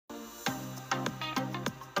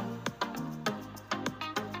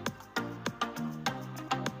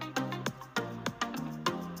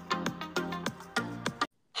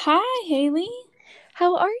Hi, Haley.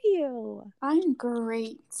 How are you? I'm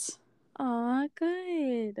great. Aw,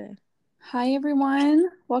 good. Hi, everyone.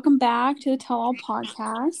 Welcome back to the Tell All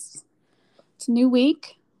podcast. It's a new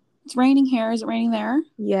week. It's raining here. Is it raining there?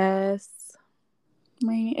 Yes.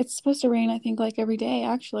 Raining. It's supposed to rain, I think, like every day,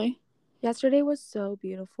 actually. Yesterday was so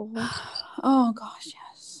beautiful. Oh, gosh,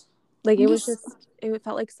 yes. Like I'm it was just just it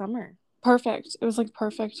felt like summer. perfect. It was like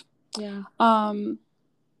perfect. Yeah. Um,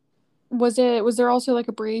 was there also like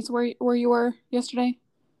a breeze where you were yesterday?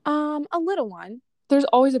 A little one. There's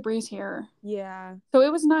always a breeze here. Yeah. So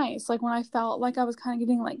it was nice. Like when I felt like I was kind of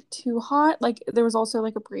getting like too hot, like there was also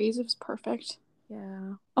like a breeze. It was perfect.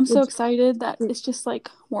 Yeah. I'm so Would excited that you- it's just like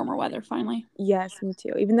warmer weather finally. yes, me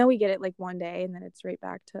too. Even though we get it like one day and then it's right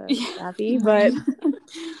back to Yeah, crappy, but rain.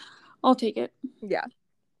 I'll take it. yeah.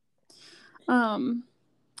 Um,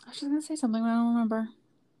 I was just gonna say something, but I don't remember.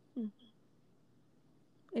 Hmm.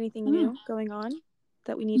 Anything I don't know. new going on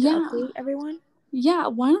that we need to Yeah, update everyone? yeah.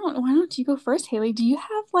 Why don't you go first, Haley? Do you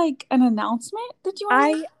have like an announcement that you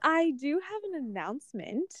want to make? I do have an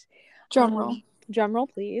announcement. Drum roll. Drum roll,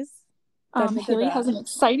 please. Da, da, da, Haley has da. an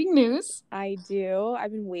exciting news. I do.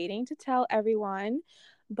 I've been waiting to tell everyone,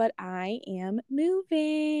 but I am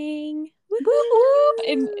moving. Whoop whoop!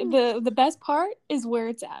 And Woohoo! the best part is where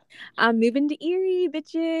it's at. I'm moving to Erie,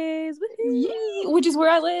 bitches. Yay! Woohoo! Which is where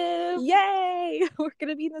I live. Yay! We're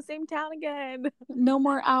gonna be in the same town again. No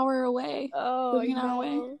more hour away. Oh, I Living an hour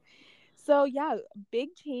away. know. So yeah,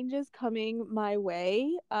 big changes coming my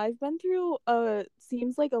way. I've been through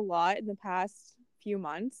seems like a lot in the past few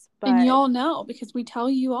months, And but y'all know because we tell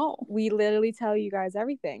you all. we literally tell you guys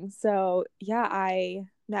everything. So yeah, I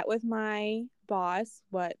met with my boss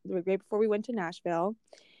right before we went to Nashville,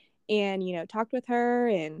 and talked with her,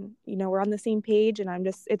 and we're on the same page, and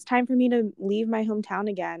it's time for me to leave my hometown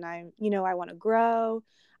again. I want to grow,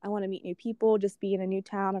 I want to meet new people, just be in a new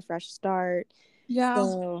town, a fresh start. Yeah.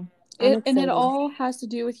 So I'm It excited. all has to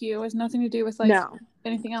do with you. It has nothing to do with like No,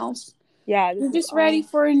 anything else. yeah, You're this is just ready all.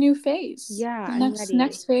 for a new phase. Yeah, The I'm next ready.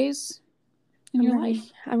 next phase in I'm your ready.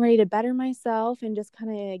 life. I'm ready to better myself and just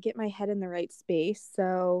kind of get my head in the right space.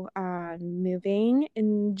 So I'm moving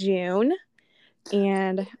in June,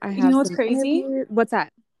 and I You have know what's some crazy? interviews. What's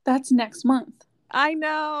that? That's next month. I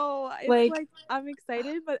know. It's Like like I'm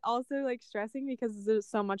excited, but also like stressing because there's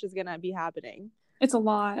so much is gonna be happening. it's a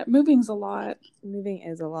lot. Moving's a lot. Moving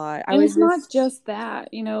is a lot. I And was it's not just just that,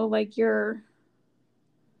 like you're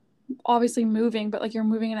obviously moving, but like you're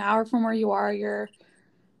moving an hour from where you are. You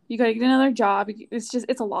got to get another job.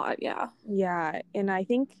 It's a lot, yeah. yeah, and I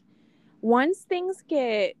think once things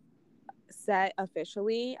get set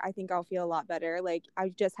officially, I think I'll feel a lot better. Like I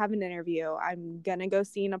just have an interview. I'm gonna go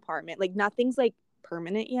see an apartment. Like nothing's like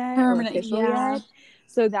permanent yet or Permanent, official yeah. yet.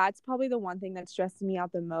 So that's probably the one thing that's stressing me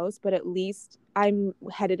out the most, but at least I'm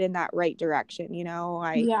headed in that right direction,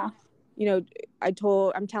 Yeah. you know,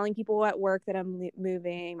 I'm telling people at work that I'm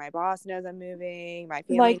moving. My boss knows I'm moving. My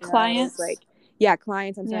family Like knows. clients. Like, yeah,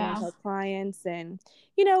 clients. I'm starting to Yeah. tell clients, and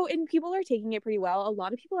and people are taking it pretty well. A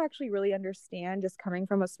lot of people actually really understand. Just coming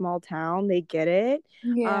from a small town, they get it. I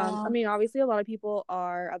Yeah. mean, obviously, a lot of people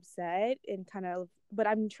are upset and kind of, but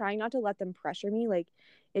I'm trying not to let them pressure me. Like,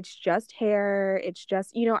 it's just hair. It's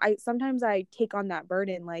just, I sometimes I take on that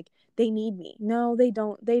burden. Like, they need me. No, they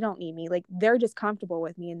don't. They don't need me. Like, they're just comfortable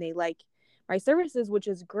with me and they like my services, which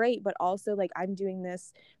is great, but also like I'm doing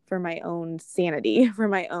this for my own sanity, for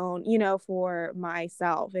my own, for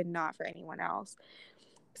myself and not for anyone else.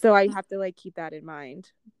 So I have to like keep that in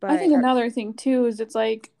mind. I But think another thing too is it's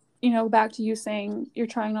like, back to you saying you're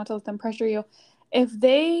trying not to let them pressure you. If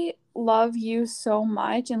they love you so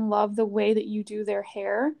much and love the way that you do their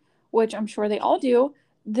hair, which I'm sure they all do,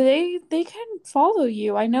 they can follow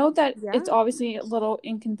you. I know that it's yeah, obviously a little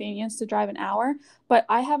inconvenience to drive an hour, but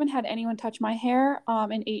I haven't had anyone touch my hair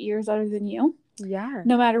in 8 years other than you, yeah,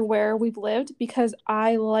 no matter where we've lived, because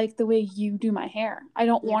I like the way you do my hair. I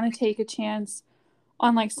don't yeah, want to take a chance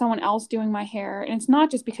on like someone else doing my hair. And it's not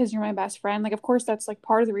just because you're my best friend. Like of course that's like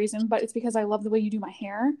part of the reason, but it's because I love the way you do my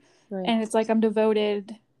hair. right. And it's like I'm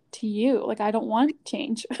devoted to you. Like I don't want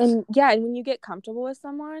change. And yeah, and when you get comfortable with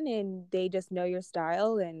someone and they just know your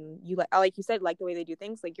style and you like you said, like the way they do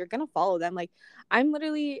things, like you're gonna follow them. Like I'm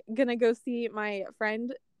literally gonna go see my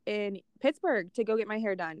friend in Pittsburgh to go get my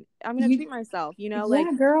hair done. I'm gonna You treat myself, like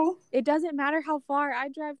yeah, girl. it doesn't matter how far I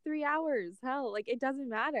drive 3 hours. Hell, like it doesn't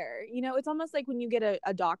matter. It's almost like when you get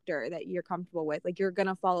a doctor that you're comfortable with, like you're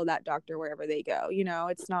gonna follow that doctor wherever they go.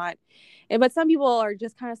 It's not. But some people are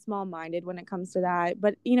just kind of small minded when it comes to that.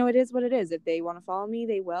 But it is what it is. If they want to follow me,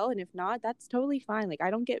 they will, and if not, that's totally fine. Like I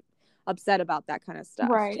don't get upset about that kind of stuff.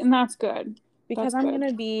 Right. And that's good. because That's I'm good.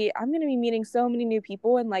 gonna be meeting so many new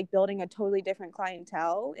people and like building a totally different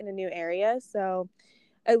clientele in a new area. So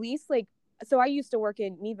at least like, so I used to work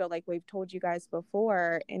in Meadville, like we've told you guys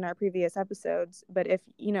before in our previous episodes. But if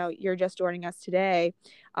you know you're just joining us today,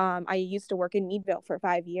 I used to work in Meadville for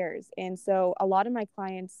 5 years, and so a lot of my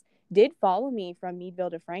clients did follow me from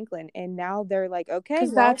Meadville to Franklin, and now they're like, okay,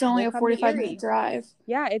 Because well, that's only we'll a come to 45-minute Erie. drive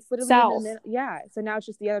Yeah, it's literally in the south. middle. Yeah, so now it's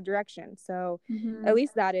just the other direction. So Mm-hmm. at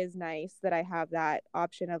least that is nice that I have that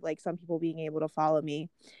option of like some people being able to follow me.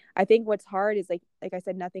 I think what's hard is like I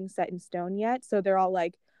said, nothing's set in stone yet. So they're all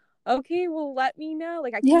like, okay, well, let me know.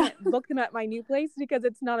 Like I Yeah. can't book them at my new place because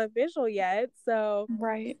it's not official yet. So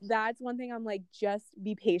Right. that's one thing I'm like, just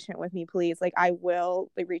be patient with me, please. Like I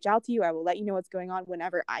will like reach out to you. I will let you know what's going on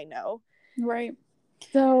whenever I know. Right.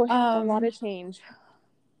 So a lot of change.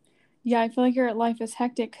 Yeah, I feel like your life is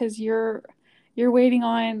hectic because you're waiting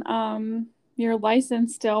on your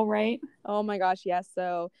license still, right? Oh my gosh, yes.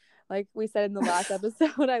 So, like we said in the last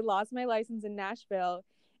episode, I lost my license in Nashville.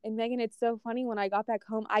 And Megan, it's so funny, when I got back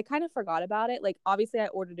home, I kind of forgot about it. Like, obviously, I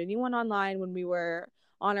ordered a new one online when we were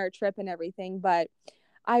on our trip and everything. But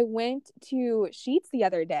I went to Sheetz the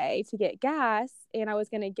other day to get gas, and I was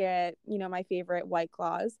going to get, you know, my favorite White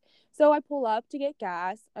Claws. So I pull up to get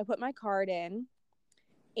gas. I put my card in,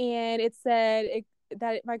 and it said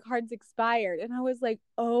that my card's expired, and I was like,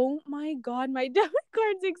 oh my god, my debit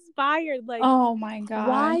card's expired. Like, Oh my God.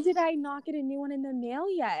 why did I not get a new one in the mail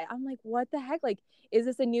yet? I'm like, what the heck? Like, is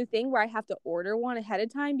this a new thing where I have to order one ahead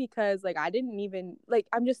of time? Because like I didn't even, like,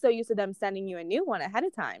 I'm just so used to them sending you a new one ahead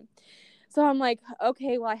of time. So I'm like,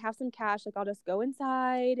 okay, well, I have some cash, like I'll just go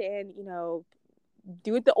inside and, you know,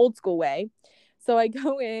 do it the old school way. So I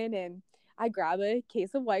go in and I grab a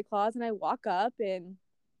case of White Claws, and I walk up, and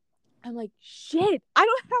I'm like, shit, I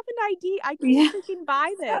don't have an ID. I can't Yeah. freaking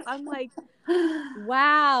buy this. I'm like,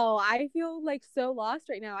 wow, I feel like so lost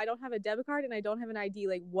right now. I don't have a debit card and I don't have an ID.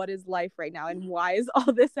 Like, what is life right now? And why is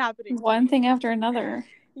all this happening to One me? thing after another.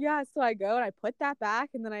 Yeah, so I go and I put that back,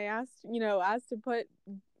 and then I asked to put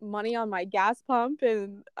money on my gas pump,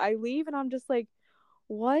 and I leave, and I'm just like,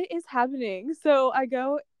 what is happening? So I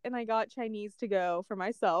go and I got Chinese to go for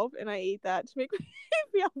myself, and I ate that to make me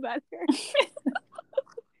feel better.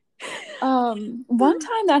 One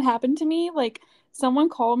time that happened to me, like someone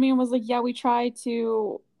called me and was like, "Yeah, we tried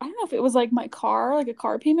to, I don't know if it was like my car, like a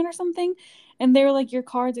car payment or something." And they were like, "Your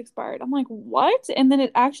card's expired." I'm like, "What?" And then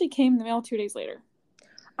it actually came in the mail 2 days later.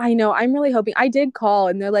 I know. I'm really hoping. I did call,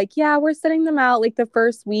 and they're like, yeah, we're sending them out like the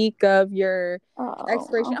first week of your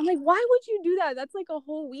expiration. Oh, I'm like, why would you do that? That's like a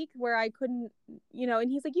whole week where I couldn't,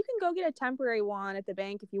 and he's like, you can go get a temporary one at the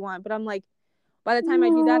bank if you want. But I'm like, by the time I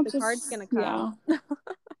do that, no, the card's just going to come. yeah.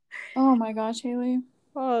 Oh my gosh, Haley.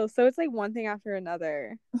 Oh, so it's like one thing after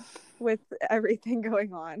another with everything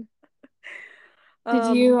going on. Did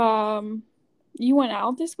Um, you went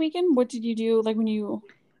out this weekend? What did you do like when you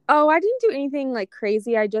Oh, I didn't do anything like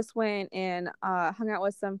crazy. I just went and hung out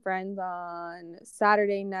with some friends on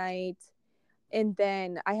Saturday night. And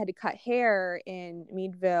then I had to cut hair in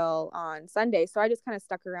Meadville on Sunday. So I just kind of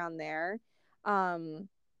stuck around there. Um,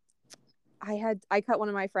 I cut one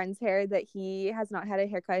of my friend's hair that he has not had a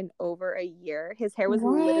haircut in over a year. His hair was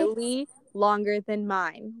what? literally longer than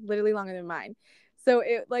mine, literally longer than mine. So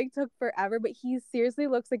it like took forever, but he seriously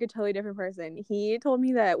looks like a totally different person. He told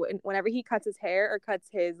me that whenever he cuts his hair or cuts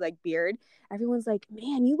his like beard, everyone's like,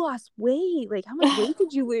 "Man, you lost weight. Like, how much weight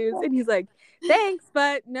did you lose?" And he's like, "Thanks,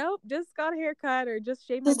 but nope, just got a haircut or just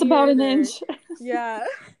shaved my Just about beard an or inch. yeah."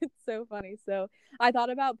 It's so funny. So I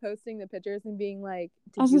thought about posting the pictures and being like,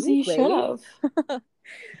 I "Did was you gonna say lose you should weight?" have.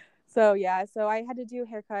 So yeah, so I had to do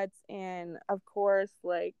haircuts, and of course,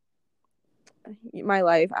 like my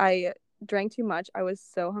life, I drank too much. I was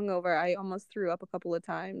so hungover. I almost threw up a couple of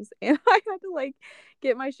times, and I had to like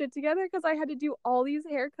get my shit together because I had to do all these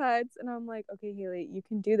haircuts. And I'm like, okay, Haley, you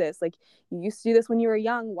can do this. Like, you used to do this when you were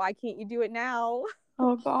young. Why can't you do it now?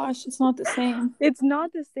 Oh gosh, it's not the same. It's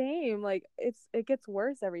not the same. Like, it gets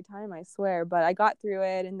worse every time, I swear. But I got through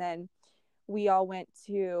it, and then we all went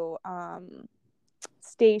to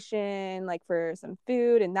station like for some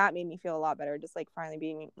food, and that made me feel a lot better, just like finally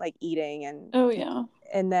being like eating. Oh yeah.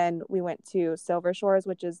 And then we went to Silver Shores,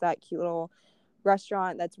 which is that cute little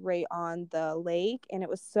restaurant that's right on the lake, and it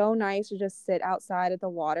was so nice to just sit outside at the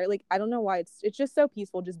water. Like, I don't know why, it's just so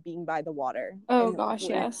peaceful just being by the water, Oh and gosh,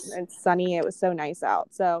 yes. it's sunny. It was so nice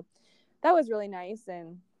out, so that was really nice.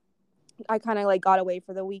 And I kind of like got away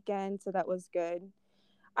for the weekend, so that was good.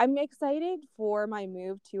 I'm excited for my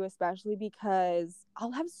move too, especially because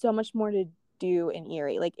I'll have so much more to do in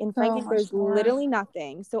Erie. Like in So Franklin, much there's more. literally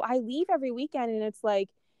nothing. So I leave every weekend, and it's like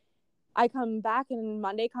I come back and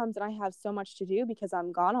Monday comes and I have so much to do because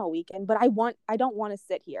I'm gone all weekend, but I don't want to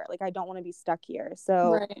sit here. Like, I don't want to be stuck here.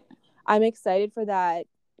 So Right. I'm excited for that,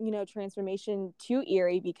 transformation to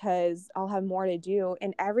Erie because I'll have more to do.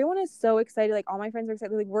 And everyone is so excited. Like, all my friends are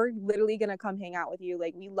excited. Like, we're literally going to come hang out with you.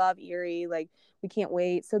 Like, we love Erie. Like, we can't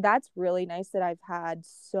wait. So that's really nice that I've had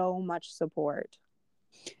so much support.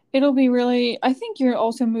 It'll be really, I think you're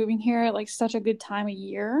also moving here at like such a good time of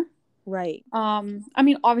year. Right. I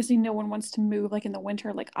mean, obviously no one wants to move like in the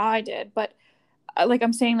winter like I did, but like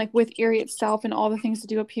I'm saying, like with Erie itself and all the things to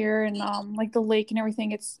do up here and like the lake and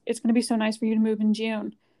everything, it's gonna be so nice for you to move in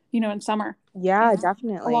June, in summer. Yeah, And a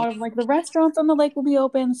definitely. lot of like the restaurants on the lake will be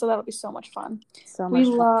open, so that'll be so much fun. So We much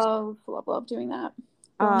fun. love, love, love doing that.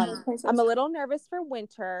 Going to those I'm places. a little nervous for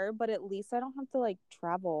winter, but at least I don't have to like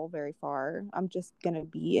travel very far. I'm just gonna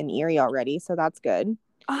be in Erie already, so that's good.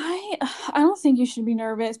 I I don't think you should be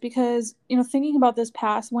nervous because, thinking about this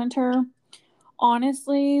past winter,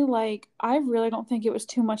 honestly, like I really don't think it was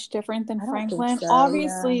too much different than I don't think Franklin. so. Yeah.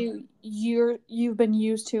 Obviously, you've been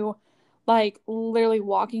used to like literally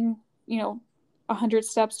walking, 100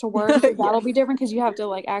 steps to work, so Yeah. that'll be different because you have to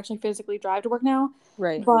like actually physically drive to work now.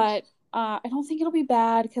 Right. But I don't think it'll be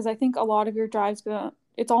bad because I think a lot of your drives gonna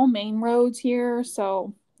it's all main roads here,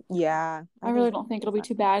 so Yeah. I I think really that'll don't think be it'll be fun.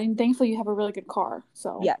 too bad. And thankfully, you have a really good car,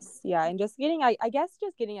 so Yes. Yeah. And just getting, I guess,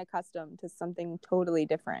 just getting accustomed to something totally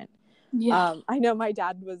different. yeah. I know my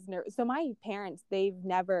dad was nervous. So my parents, they've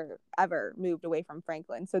never ever moved away from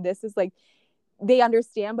Franklin. So this is like, they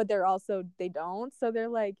understand, but they don't. So they're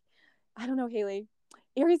like, I don't know, Haley.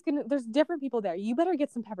 There's different people there. You better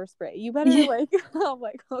get some pepper spray. You better Yeah. like, I'm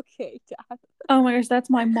like, okay, Dad. Oh my gosh, that's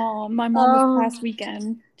my mom. My mom this Oh, past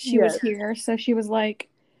weekend, she was yes. here, so she was like,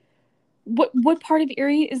 "What part of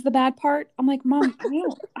Erie is the bad part?" I'm like, "Mom,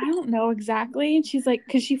 I don't know exactly." And she's like,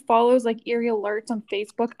 "Cause she follows like Erie alerts on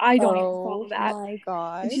Facebook. I don't even follow Oh that." my And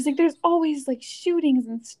gosh. she's like, "There's always like shootings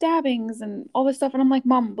and stabbings and all this stuff." And I'm like,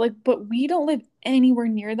 "Mom, like, but we don't live anywhere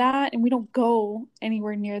near that, and we don't go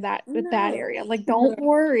anywhere near that No. area. Like, No. don't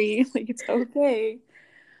worry. Like, it's okay."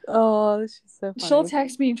 Oh, she's so She'll funny.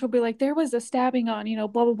 text me and she'll be like, "There was a stabbing on,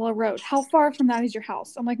 blah blah blah road. How far from that is your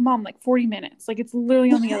house?" I'm like, "Mom, like 40 minutes. Like it's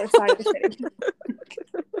literally on the other side of the city."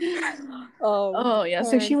 Oh, Oh yeah,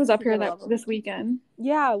 so she parents, was up you're here gonna that love them. this weekend.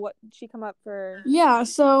 Yeah, what she come up for? Yeah,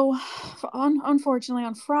 so unfortunately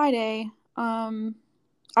on Friday, I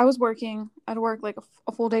was working. I'd work like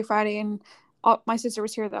a full day Friday, and my sister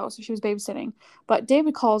was here though, so she was babysitting. But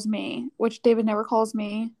David calls me, which David never calls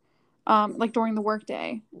me, like during the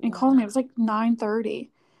workday, and called me. It was like 9:30,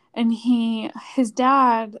 and his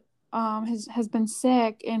dad, has been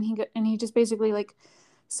sick, and he just basically like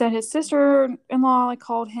said his sister-in-law like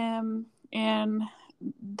called him, and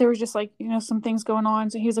there was just like some things going on.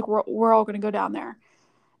 So he was like, we're all gonna go down there.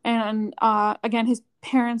 And again, his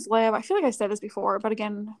parents live. I feel like I said this before, but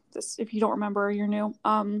again, this if you don't remember, you're new.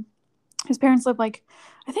 His parents live like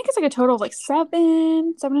I think it's like a total of like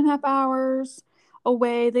 7.5 hours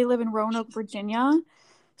away. They live in Roanoke, Virginia.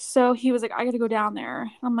 So he was like, I got to go down there.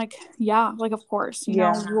 I'm like, yeah, like of course.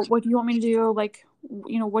 Yeah. What do you want me to do? Like,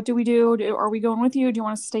 what do we do? Are we going with you? Do you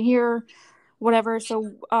want us to stay here? Whatever.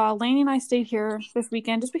 So Lainey and I stayed here this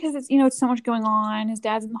weekend just because it's so much going on. His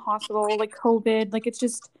dad's in the hospital, like COVID, like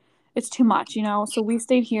it's too much. So we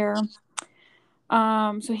stayed here.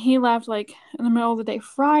 So he left like in the middle of the day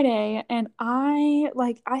Friday, and I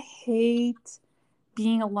hate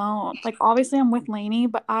being alone. Like obviously I'm with Lainey,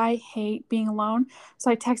 but I hate being alone. So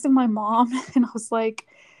I texted my mom and I was like,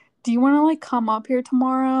 "Do you want to like come up here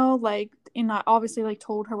tomorrow?" Like, and I obviously like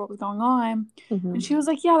told her what was going on, and she Mm-hmm. was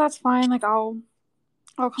like, "Yeah, that's fine. Like I'll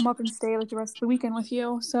come up and stay like the rest of the weekend with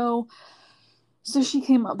you." So she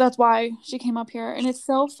came up. That's why she came up here. And it's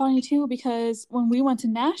so funny too because when we went to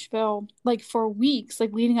Nashville, like for weeks,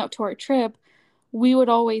 like leading up to our trip, we would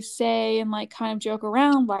always say and like kind of joke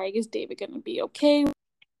around, like, is David gonna be okay?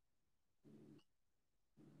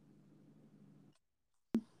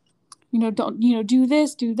 Don't do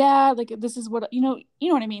this, do that. Like this is what you know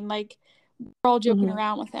what I mean. Like we're all joking Mm-hmm.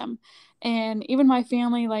 around with him, and even my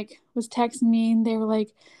family like was texting me, and they were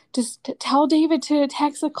like, just tell David to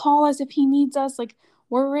text or call us if he needs us. Like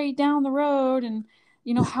we're right down the road, and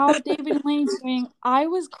how David and Lainey doing. I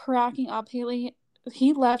was cracking up, Haley.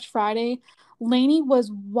 He left Friday. Lainey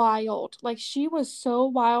was wild. Like she was so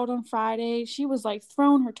wild on Friday. She was like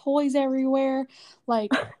throwing her toys everywhere,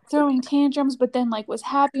 like throwing tantrums, but then like was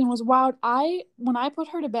happy and was wild. When I put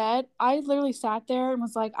her to bed, I literally sat there and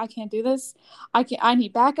was like, I can't do this. I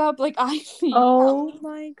need backup. Like I need Oh help.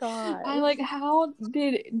 my I gosh. like how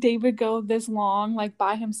did David go this long, like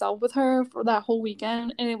by himself with her for that whole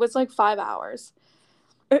weekend? And it was like 5 hours.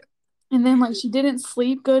 And then like she didn't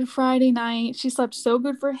sleep good Friday night. She slept so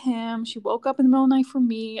good for him. She woke up in the middle of the night for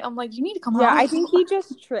me. I'm like, you need to come Yeah, I out. think he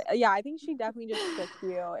just yeah, I think she definitely just tricked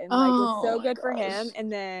you and like was Oh so my good for gosh. him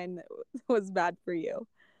and then was bad for you.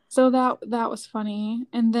 So that was funny.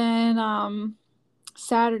 And then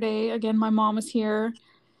Saturday, again, my mom was here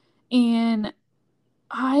and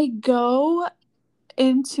I go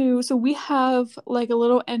into, so we have like a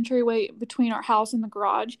little entryway between our house and the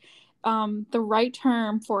garage. The right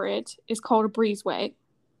term for it is called a breezeway.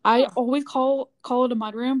 I Huh. always call it a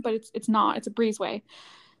mudroom, but it's not. It's a breezeway.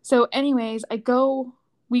 So, anyways,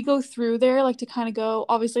 we go through there like to kind of go,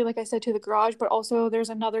 obviously, like I said, to the garage, but also there's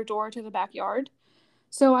another door to the backyard.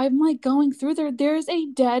 So I'm like going through there. There's a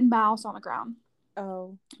dead mouse on the ground.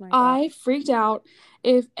 Oh my god. I freaked out.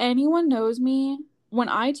 If anyone knows me, when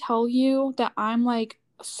I tell you that I'm like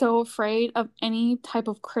so afraid of any type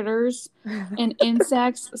of critters and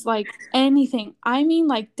insects, it's like anything. I mean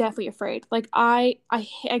like deathly afraid. Like I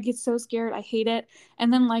get so scared. I hate it.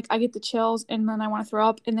 And then like I get the chills and then I want to throw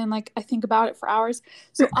up and then like I think about it for hours.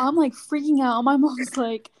 So I'm like freaking out. My mom's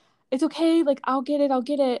like it's okay, like I'll get it, I'll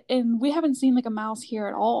get it. And we haven't seen like a mouse here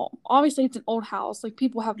at all. Obviously it's an old house. Like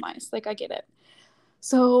people have mice. Like I get it.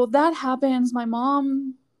 So that happens. My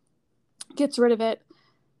mom gets rid of it.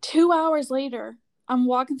 2 hours later, I'm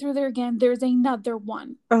walking through there again. There's another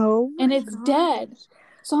one, Oh and my it's dead. gosh.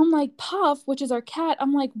 So I'm like, Puff, which is our cat,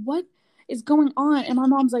 I'm like, what is going on? And my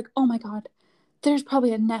mom's like, oh my God, there's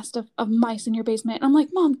probably a nest of mice in your basement. And I'm like,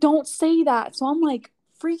 Mom, don't say that. So I'm like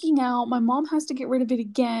freaking out. My mom has to get rid of it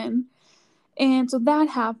again. And so that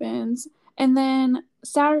happens. And then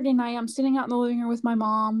Saturday night, I'm sitting out in the living room with my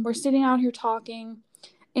mom. We're sitting out here talking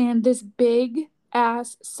and this big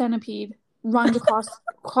ass centipede runs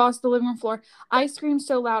across the living room floor. I screamed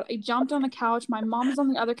so loud. I jumped on the couch. My mom is on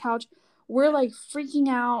the other couch. We're like freaking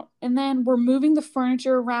out, and then we're moving the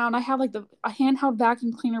furniture around. I have like a handheld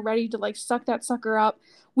vacuum cleaner ready to like suck that sucker up.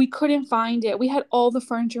 We couldn't find it. We had all the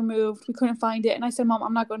furniture moved. We couldn't find it. And I said, Mom,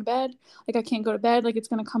 I'm not going to bed. Like I can't go to bed. Like it's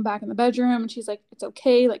gonna come back in the bedroom. And she's like, it's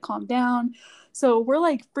okay. Like calm down. So we're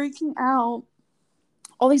like freaking out,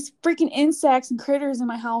 all these freaking insects and critters in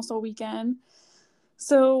my house all weekend.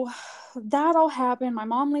 So that all happened. My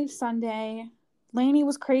mom leaves Sunday. Lainey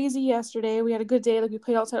was crazy yesterday. We had a good day. Like we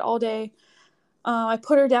played outside all day. I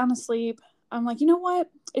put her down to sleep. I'm like, you know what?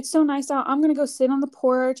 It's so nice out. I'm gonna go sit on the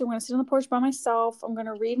porch. I'm gonna sit on the porch by myself. I'm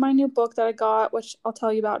gonna read my new book that I got, which I'll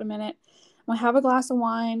tell you about in a minute. I'm gonna have a glass of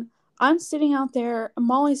wine. I'm sitting out there.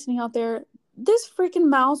 Molly's sitting out there. This freaking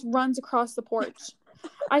mouse runs across the porch.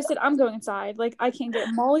 I said, I'm going inside. Like I can't get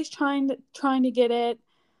it. Molly's trying to get it.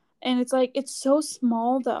 And it's like it's so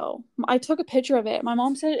small though. I took a picture of it. My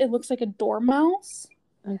mom said it looks like a dormouse.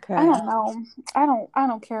 I Okay. don't know. I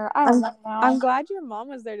don't care. I don't I'm know I'm now. glad your mom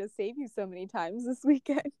was there to save you so many times this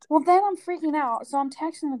weekend. Well then I'm freaking out. So I'm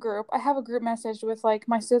texting the group. I have a group message with like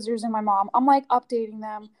my sisters and my mom. I'm like updating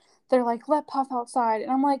them. They're like, let Puff outside.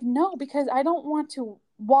 And I'm like, no, because I don't want to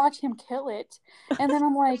watch him kill it. And then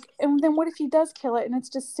I'm like, and then what if he does kill it and it's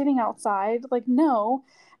just sitting outside? Like, no.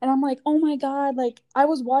 And I'm like, oh my God, like I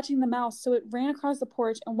was watching the mouse. So it ran across the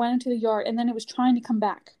porch and went into the yard and then it was trying to come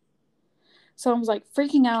back. So I was like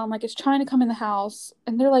freaking out. I'm like, it's trying to come in the house.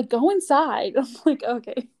 And they're like, go inside. I'm like,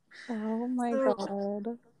 okay. Oh my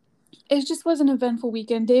god. It just was an eventful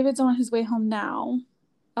weekend. David's on his way home now.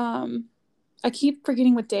 Um, I keep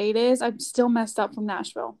forgetting what day it is. I'm still messed up from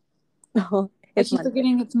Nashville. I It's keep Monday.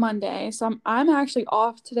 forgetting it's Monday. So I'm actually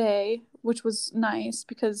off today, which was nice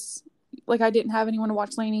because like I didn't have anyone to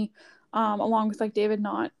watch Lainey, along with like David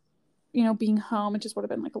not, being home. It just would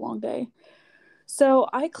have been like a long day. So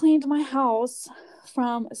I cleaned my house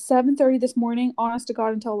from 7:30 this morning, honest to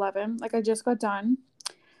God, until 11. Like I just got done.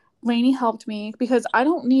 Lainey helped me because I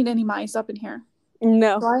don't need any mice up in here.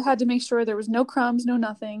 No. So I had to make sure there was no crumbs, no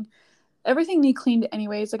nothing. Everything need cleaned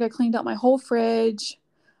anyways. Like I cleaned out my whole fridge.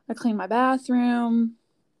 I cleaned my bathroom.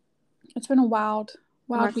 It's been a I'm wild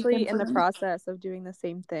actually weekend in for the me. process of doing the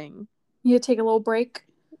same thing. You take a little break.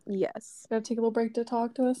 Yes. Gotta take a little break to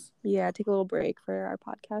talk to us. Yeah, take a little break for our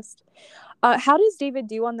podcast. How does David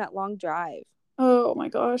do on that long drive? Oh my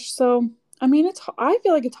gosh. So I mean, I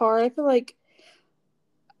feel like it's hard. I feel like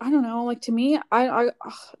I don't know. Like to me,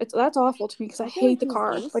 it's that's awful to me because I I feel like hate the he's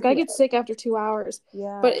car. used Like I to get it. sick after 2 hours.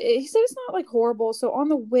 But Yeah. he said it's not like horrible. So on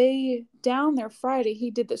the way down there Friday, he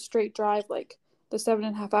did the straight drive, like the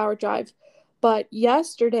 7.5 hour drive. But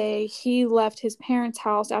yesterday, he left his parents'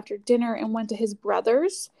 house after dinner and went to his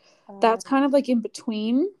brother's. That's kind of like in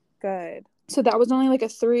between. Good. So that was only like a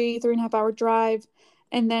 3.5 hour drive.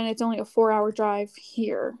 and then it's only a 4-hour drive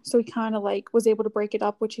here. So he kind of like was able to break it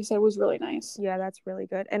up, which he said was really nice. Yeah, that's really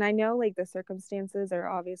good. And I know like the circumstances are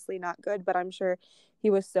obviously not good, but I'm sure he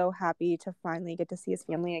was so happy to finally get to see his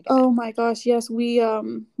family again. Oh my gosh, yes, we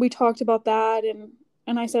talked about that,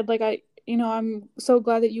 and I said like I'm so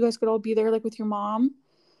glad that you guys could all be there like with your mom.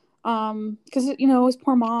 Because his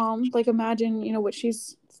poor mom, like imagine what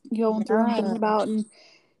she's going through and thinking Yeah. about. And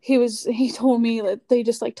he told me that they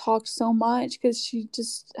just like talked so much because she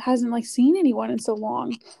just hasn't like seen anyone in so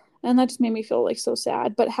long, and that just made me feel like so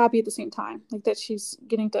sad but happy at the same time, like that she's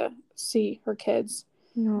getting to see her kids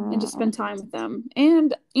and just No. spend time with them.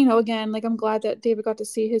 And again, like I'm glad that David got to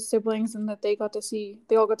see his siblings and that they all got to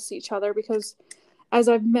see each other, because as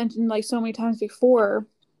I've mentioned like so many times before,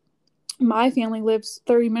 my family lives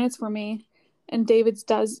 30 minutes from me, and David's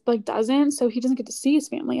doesn't, so he doesn't get to see his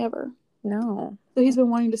family ever. No. So he's been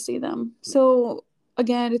wanting to see them. So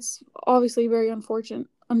again, it's obviously very unfortunate,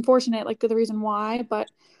 like the reason why,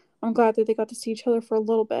 but I'm glad that they got to see each other for a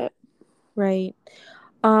little bit. Right.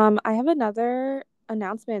 I have another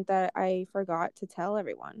announcement that I forgot to tell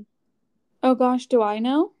everyone. Oh gosh, do I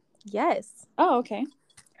know? Yes. Oh, okay.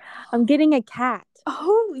 I'm getting a cat.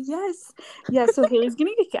 Oh, yes. Yes, so Haley's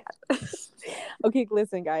getting a cat. Okay,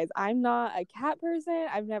 listen, guys. I'm not a cat person.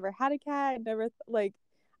 I've never had a cat.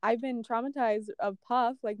 I've been traumatized of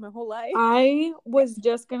Puff like my whole life. I was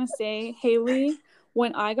just gonna say, Haley,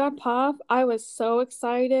 when I got Puff, I was so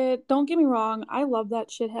excited. Don't get me wrong, I love that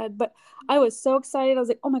shithead, but I was so excited. I was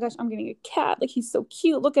like, oh my gosh, I'm getting a cat. Like, he's so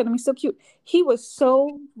cute. Look at him, he's so cute. He was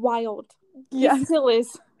so wild. He Yes. still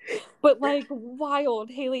is. But like wild,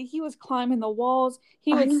 Haley. He was climbing the walls.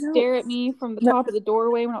 He I would know. stare at me from the No, top of the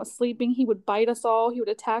doorway when I was sleeping. He would bite us all. He would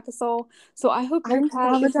attack us all. So I hope your I'm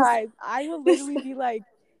cat is this. traumatized. I will literally be like,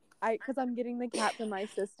 because I'm getting the cat from my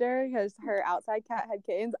sister because her outside cat had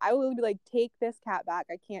kittens. I will literally be like, take this cat back.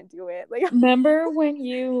 I can't do it. Like, Remember when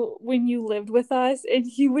you lived with us and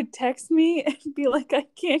you would text me and be like, I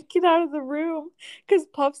can't get out of the room because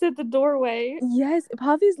Puff's at the doorway. yes,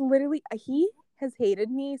 Puff is literally, he has hated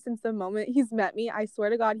me since the moment he's met me. I swear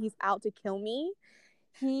to God, he's out to kill me.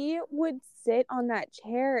 He would sit on that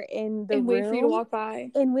chair in the And wait for you to room walk by.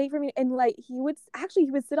 and wait for me. And like, he would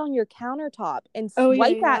sit on your countertop and Oh yeah,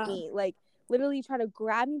 swipe at yeah. me, like literally try to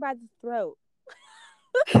grab me by the throat.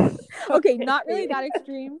 Okay, Okay. not really that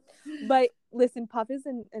extreme, but listen, Puff is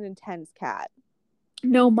an intense cat.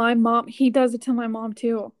 No, my mom, he does it to my mom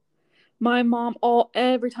too. My mom,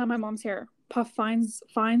 every time my mom's here, Puff finds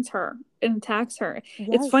her and attacks her.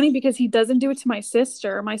 It's Yes. funny because he doesn't do it to my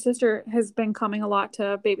sister. My sister has been coming a lot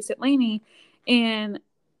to babysit Lainey, and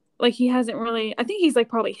like he hasn't really. I think he's like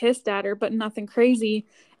probably hissed at her, but nothing crazy.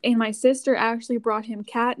 And my sister actually brought him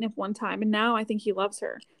catnip one time, and now I think he loves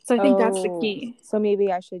her. So I think that's the Oh, key. so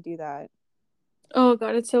maybe I should do that. Oh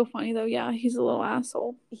god, it's so funny though. Yeah, he's a little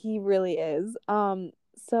asshole. He really is.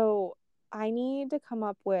 So I need to come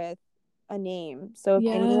up with a name. So if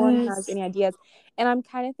anyone has Yes. any ideas, and I'm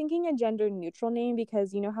kind of thinking a gender neutral name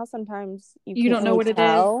because you know how sometimes you You can't don't know really what it is.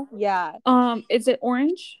 tell. Yeah, Is it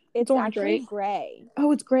orange? It's it's orange, actually right? gray.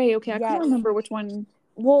 Oh, it's gray. Okay, I couldn't Yes. remember which one.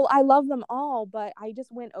 Well, I love them all, but I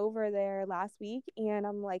just went over there last week and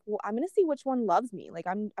I'm like, well, I'm gonna see which one loves me. Like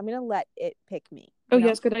I'm gonna let it pick me, Oh, you know?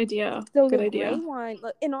 yes, good idea. So Good the gray idea. one,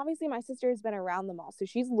 and obviously my sister has been around them all, so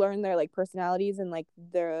she's learned their like personalities and like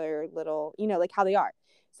their little, like how they are.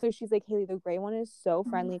 So she's like, Haley, the gray one is so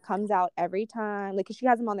friendly, comes out every time, like, 'cause she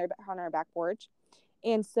has them on our back porch.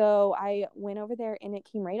 And so I went over there and it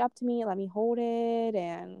came right up to me, let me hold it,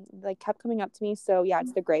 and like kept coming up to me. So yeah,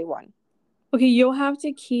 it's the gray one. Okay, you'll have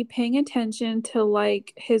to keep paying attention to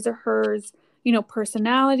like his or hers,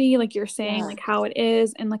 personality, like you're saying, Yeah, like how it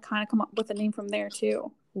is, and like kind of come up with a name from there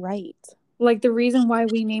too. right. Like the reason why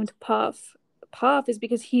we named Puff is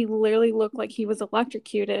because he literally looked like he was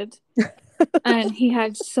electrocuted, and he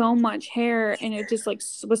had so much hair and it just like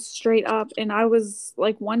was straight up, and I was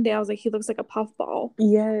like one day I was like he looks like a puffball,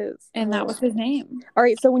 Yes. and that Oh. was his name. All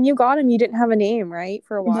right. So when you got him, you didn't have a name, right?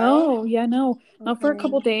 For a while. No, yeah, no, not for a Okay.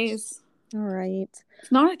 couple days. All right.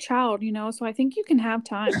 It's not a child, so I think you can have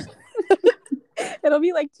time. It'll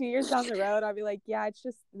be like 2 years down the road. I'll be like, yeah, it's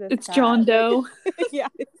just this It's John cat. Like, Doe. yeah,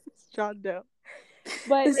 it's John Doe.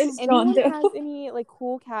 But This if is John anyone Doe. has any like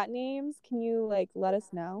cool cat names, can you like let us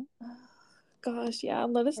know? Gosh, yeah,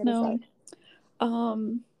 let us Or does know. that?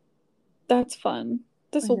 Um, that's fun. I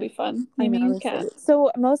This will know. be fun. I know. Naming I'm your cat. excited.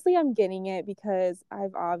 So mostly I'm getting it because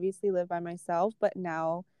I've obviously lived by myself, but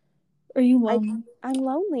now Are you I lonely? I'm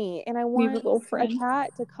lonely and I We have a want little a friend.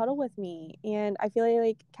 cat to cuddle with me. And I feel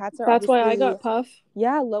like cats are That's why I obviously, got Puff.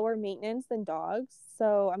 yeah, lower maintenance than dogs.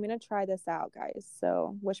 So I'm gonna try this out, guys.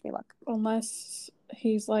 So wish me luck. Unless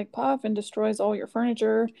he's like Puff and destroys all your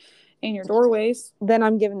furniture and your doorways. Then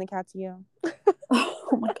I'm giving the cat to you.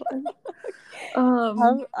 Oh my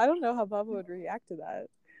god. I don't know how Papa would react to that.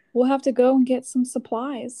 We'll have to go and get some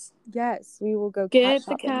supplies. Yes, we will go cat Get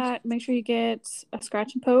the shopping. cat. Make sure you get a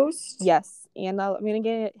scratch and post. Yes, and I'm gonna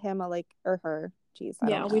get him or her. Jeez, I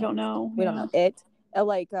don't know. We don't know. We don't know it.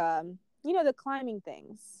 The climbing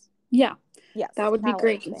things. Yeah. Yes, that would be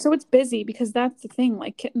great. thing. So it's busy because that's the thing.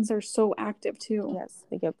 Like kittens are so active too. Yes,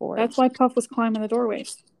 they get bored. That's why Puff was climbing the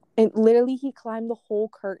doorways. And literally, he climbed the whole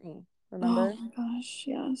curtain. Remember? Oh my gosh,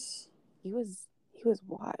 yes. He was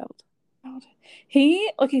wild.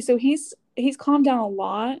 So he's calmed down a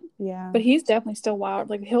lot. Yeah. But he's definitely still wild.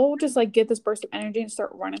 Like he'll just like get this burst of energy and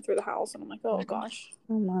start running through the house, and I'm like, oh gosh.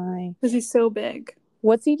 Oh my. Because he's so big.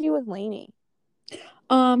 What's he do with Lainey?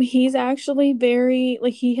 He's actually very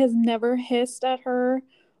like he has never hissed at her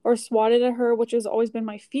or swatted at her, which has always been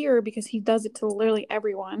my fear because he does it to literally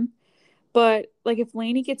everyone. But like if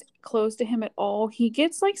Lainey gets close to him at all, he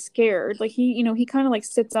gets like scared. Like he kind of like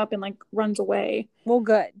sits up and like runs away. Well,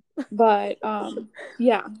 good. But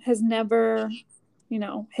yeah, has never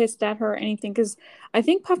hissed at her or anything because I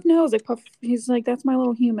think Puff knows. Like Puff, he's like, that's my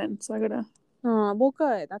little human, so I gotta. Oh, well,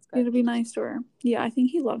 good. That's good. Gotta be nice to her. Yeah, I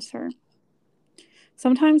think he loves her.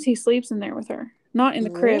 Sometimes he sleeps in there with her, not in the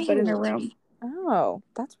crib, but in her room. Oh,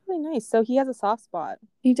 that's really nice. So he has a soft spot.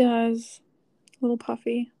 He does, little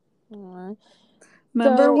Puffy. Aww.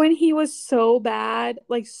 Remember when he was so bad,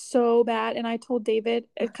 and I told David,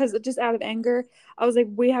 because just out of anger, I was like,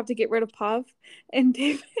 we have to get rid of Puff, and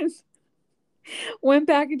David went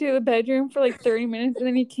back into the bedroom for like 30 minutes, and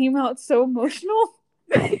then he came out so emotional,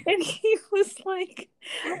 and he was like,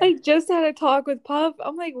 I just had a talk with Puff.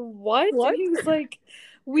 I'm like, what? And he was like,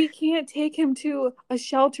 we can't take him to a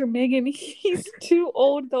shelter, Megan. He's too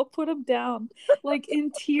old. They'll put him down, like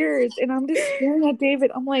in tears. And I'm just staring at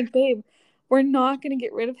David. I'm like, babe, we're not gonna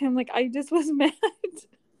get rid of him. Like I just was mad.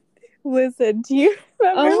 Listen, do you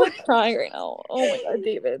remember? I'm like crying right now. Oh my god,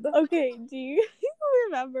 David. Okay, do you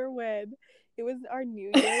remember when it was our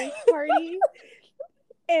New Year's party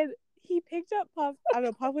and he picked up Puff? I don't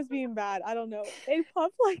know, Puff was being bad. I don't know. And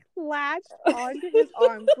Puff like latched onto his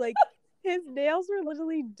arms, like his nails were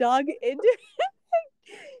literally dug into him.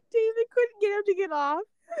 David couldn't get him to get off.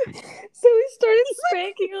 So he started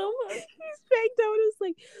spanking him. He spanked him and was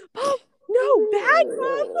like, Puff, no, back,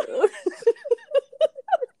 Puff.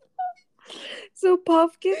 So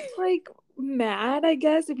Puff gets like mad, I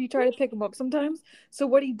guess, if you try to pick him up sometimes. So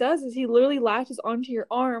what he does is he literally latches onto your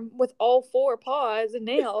arm with all 4 paws and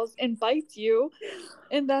nails and bites you.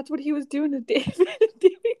 And that's what he was doing to David.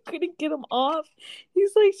 David couldn't get him off.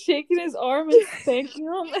 He's like shaking his arm and spanking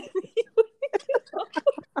him.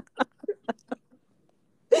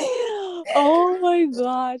 Oh my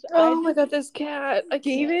gosh. Oh my god, this cat.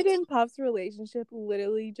 David and Puff's relationship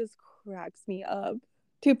literally just cracks me up.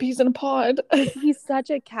 2 peas in a pod. He's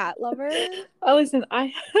such a cat lover. Oh, listen,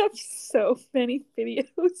 I have so many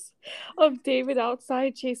videos of David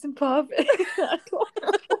outside chasing Puff.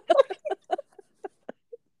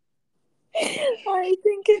 I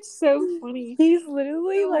think it's so funny. He's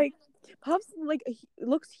literally like, Puff's like, he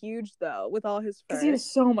looks huge though with all his fur. Because he has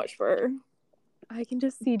so much fur. I can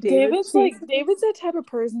just see David's that type of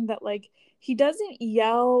person that like he doesn't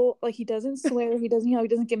yell, like he doesn't swear, he doesn't yell, he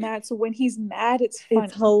doesn't get mad. So when he's mad, it's funny.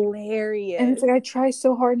 It's hilarious. And it's like I try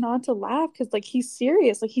so hard not to laugh because like he's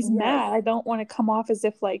serious, like he's mad. I don't want to come off as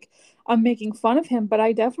if like I'm making fun of him, but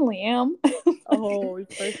I definitely am. Oh,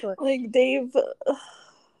 for sure. Like Dave.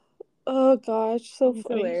 Oh gosh, so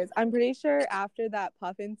funny. Hilarious. I'm pretty sure after that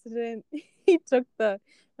Puff incident, he took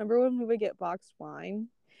remember when we would get boxed wine?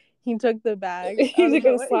 He took the bag. He's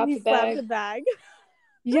gonna slap the bag. Slapped the bag.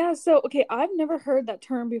 Yeah, so okay, I've never heard that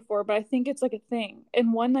term before, but I think it's like a thing.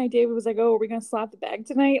 And one night David was like, "Oh, are we gonna slap the bag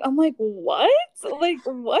tonight?" I'm like, "What? Like,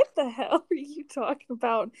 what the hell are you talking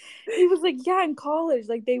about?" He was like, "Yeah, in college,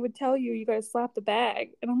 like they would tell you gotta slap the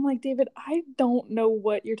bag," and I'm like, "David, I don't know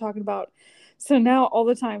what you're talking about." So now all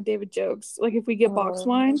the time, David jokes like if we get box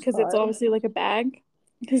wine because it's obviously like a bag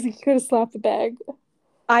because he could have slapped the bag.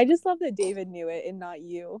 I just love that David knew it and not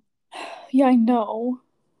you. Yeah, I know.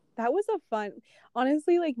 That was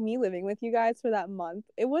honestly, like me living with you guys for that month,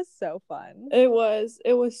 it was so fun. It was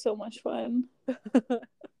so much fun.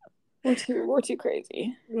 We're too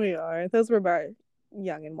crazy. We are. Those were our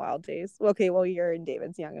young and wild days. Okay, well, you're in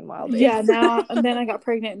David's young and wild days. Yeah, now and then I got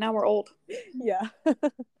pregnant. Now we're old. Yeah.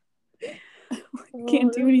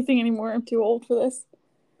 Can't do anything anymore. I'm too old for this.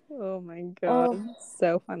 Oh my god.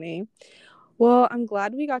 So funny. Well, I'm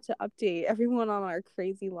glad we got to update everyone on our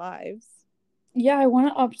crazy lives. Yeah, I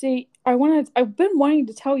want to update. I've been wanting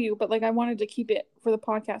to tell you, but like I wanted to keep it for the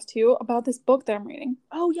podcast too about this book that I'm reading.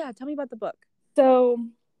 Oh yeah, tell me about the book. So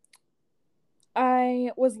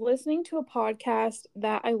I was listening to a podcast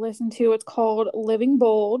that I listened to. It's called Living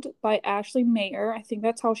Bold by Ashley Mayer. I think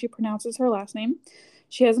that's how she pronounces her last name.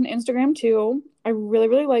 She has an Instagram too. I really,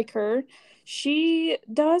 really like her. She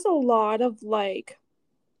does a lot of like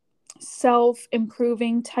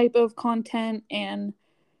self-improving type of content, and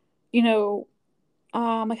you know,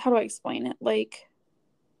 like how do I explain it? Like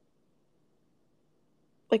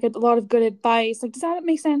a lot of good advice. Like, does that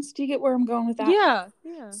make sense? Do you get where I'm going with that?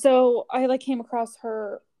 Yeah. So I like came across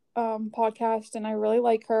her podcast, and I really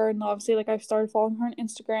like her, and obviously like I've started following her on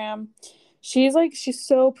Instagram. She's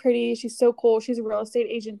so pretty, she's so cool. She's a real estate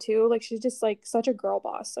agent too. Like she's just like such a girl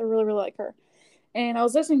boss. I really, really like her. And I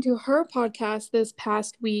was listening to her podcast this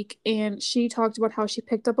past week, and she talked about how she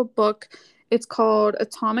picked up a book. It's called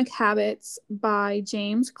Atomic Habits by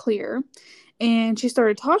James Clear. And she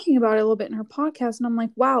started talking about it a little bit in her podcast, and I'm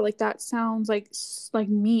like, wow, like that sounds like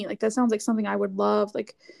me. Like that sounds like something I would love.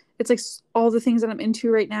 Like it's like all the things that I'm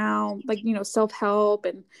into right now, like, you know, self-help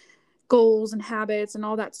and goals and habits and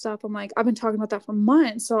all that stuff. I'm like, I've been talking about that for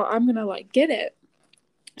months, so I'm gonna like get it.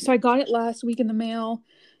 So I got it last week in the mail,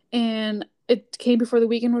 and it came before the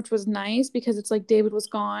weekend, which was nice because it's like David was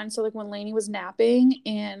gone. So like when Lainey was napping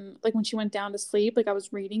and like when she went down to sleep, like I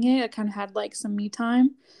was reading it. I kind of had like some me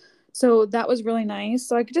time. So that was really nice.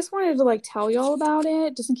 So I just wanted to like tell y'all about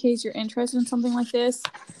it just in case you're interested in something like this.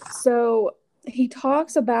 So he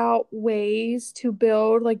talks about ways to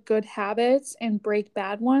build like good habits and break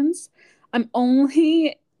bad ones. I'm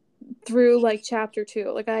only through like chapter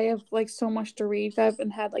 2. Like I have like so much to read. I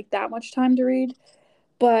haven't had like that much time to read.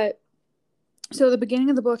 But so the beginning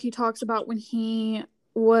of the book, he talks about when he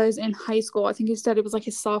was in high school. I think he said it was like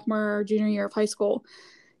his sophomore or junior year of high school.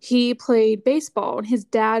 He played baseball, and his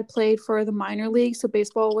dad played for the minor league. So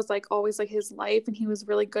baseball was like always like his life, and he was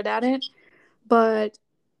really good at it. But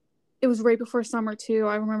it was right before summer too.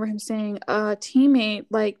 I remember him saying a teammate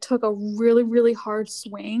like took a really, really hard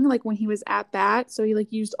swing like when he was at bat. So he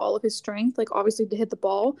like used all of his strength, like obviously to hit the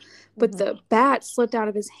ball, but the bat slipped out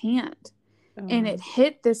of his hand, and it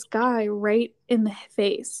hit this guy right in the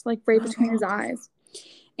face, like right between his eyes.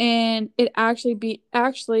 And it actually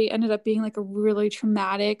ended up being like a really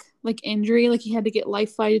traumatic like injury. Like he had to get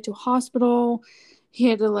life flighted to a hospital. He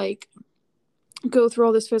had to like go through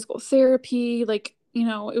all this physical therapy. Like, you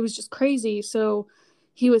know, it was just crazy. So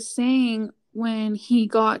he was saying when he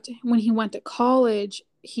went to college,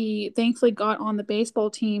 he thankfully got on the baseball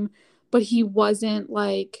team, but he wasn't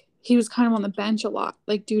like, he was kind of on the bench a lot,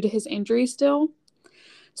 like due to his injury still.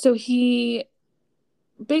 So he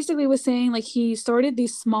basically was saying like he started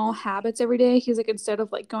these small habits every day. He's like, instead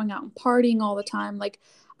of like going out and partying all the time, like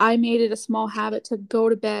I made it a small habit to go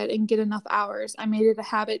to bed and get enough hours. I made it a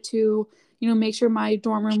habit to, you know, make sure my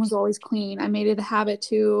dorm room was always clean. I made it a habit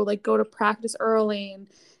to like go to practice early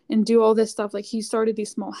and do all this stuff. Like he started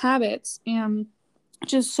these small habits, and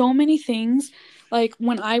just so many things. Like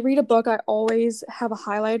when I read a book, I always have a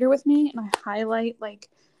highlighter with me, and I highlight like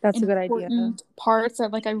That's a good idea. important parts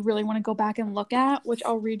that like I really want to go back and look at, which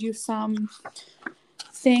I'll read you some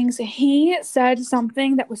things. He said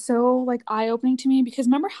something that was so like eye-opening to me, because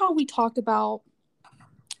remember how we talked about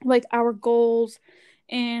like our goals,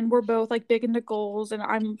 and we're both like big into goals, and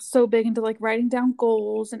I'm so big into like writing down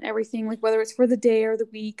goals and everything, like whether it's for the day or the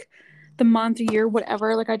week, the month, year,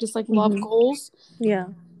 whatever. Like I just like love goals. Yeah.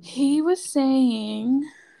 He was saying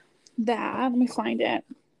that, let me find it.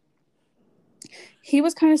 He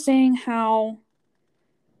was kind of saying how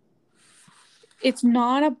it's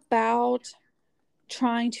not about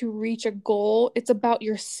trying to reach a goal, it's about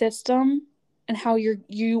your system and how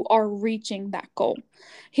you are reaching that goal.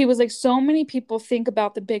 He was like, so many people think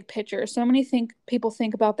about the big picture, so many people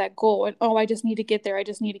think about that goal, and oh, I just need to get there, I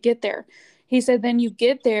just need to get there. He said then you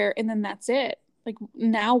get there, and then that's it. Like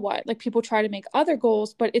now what? Like people try to make other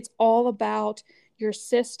goals, but it's all about your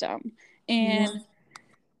system. And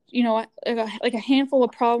you know, like a handful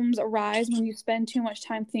of problems arise when you spend too much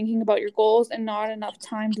time thinking about your goals and not enough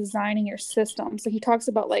time designing your system. So he talks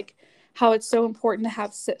about like how it's so important to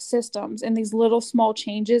have systems, and these little small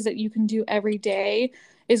changes that you can do every day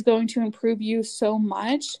is going to improve you so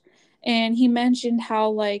much. And he mentioned how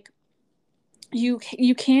like you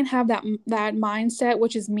can't have that mindset,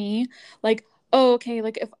 which is me, like, oh, okay,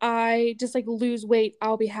 like if I just like lose weight,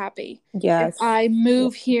 I'll be happy. Yes. If I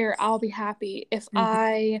move here, I'll be happy. If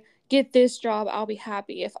I get this job, I'll be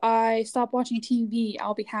happy. If I stop watching TV,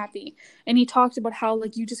 I'll be happy. And he talked about how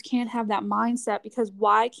like you just can't have that mindset, because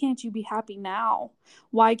why can't you be happy now?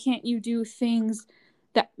 Why can't you do things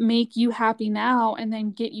that make you happy now and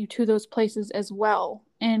then get you to those places as well?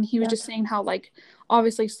 And he was just saying how, like,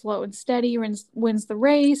 obviously slow and steady wins the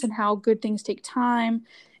race, and how good things take time.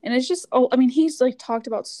 And it's just, oh, I mean, he's like talked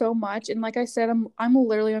about so much. And like I said, I'm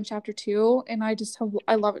literally on chapter 2, and I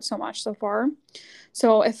love it so much so far.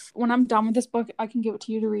 So if when I'm done with this book, I can give it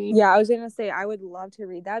to you to read. Yeah, I was gonna say I would love to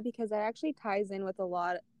read that, because that actually ties in with a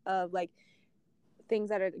lot of like things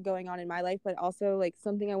that are going on in my life. But also, like,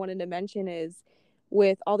 something I wanted to mention is,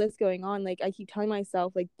 with all this going on, like, I keep telling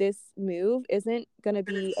myself, like, this move isn't gonna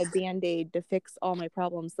be a band-aid to fix all my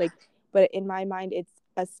problems, like, but in my mind it's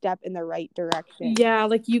a step in the right direction. Yeah,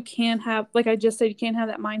 like you can't have, like I just said, you can't have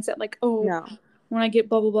that mindset like, oh, No. when I get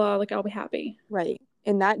blah blah blah, like I'll be happy. Right.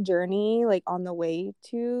 And that journey, like, on the way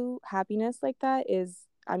to happiness like that is,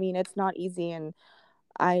 I mean, it's not easy, and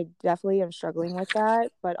I definitely am struggling with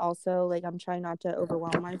that, but also, like, I'm trying not to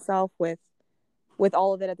overwhelm myself with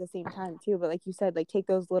all of it at the same time too. But like you said, like, take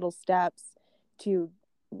those little steps to,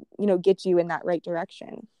 get you in that right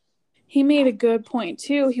direction. He made a good point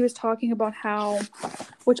too. He was talking about how,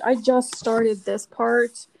 which I just started this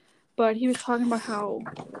part, but he was talking about how,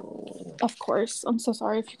 of course, I'm so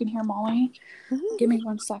sorry if you can hear Molly. Give me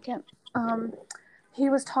 1 second. He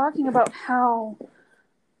was talking about how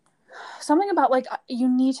something about like you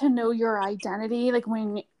need to know your identity, like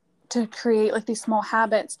when to create like these small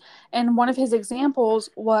habits. And one of his examples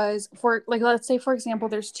was, for like, let's say for example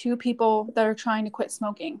there's two people that are trying to quit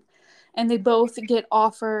smoking, and they both get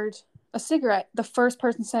offered a cigarette. The first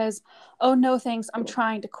person says, oh no thanks, I'm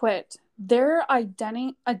trying to quit. They're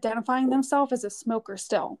identifying themselves as a smoker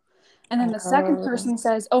still. And then the second person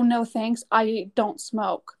says, oh no thanks, I don't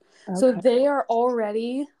smoke. So they are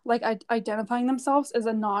already like identifying themselves as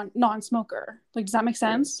a non-smoker. Like, does that make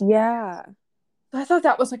sense? Yeah. I thought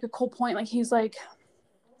that was like a cool point. Like he's like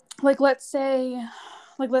let's say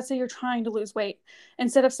you're trying to lose weight.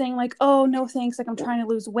 Instead of saying like, oh no thanks, like I'm trying to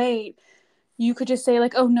lose weight, you could just say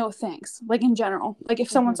like, oh no thanks, like in general. Like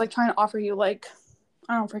if someone's like trying to offer you like,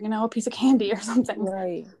 I don't freaking know, a piece of candy or something.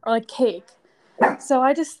 Right. Or like cake. So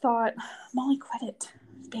I just thought, Molly, quit it.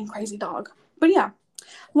 Being crazy dog. But yeah,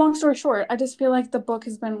 long story short, I just feel like the book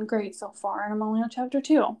has been great so far, and I'm only on chapter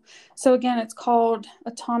 2. So again, it's called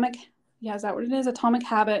Atomic. Yeah, is that what it is? Atomic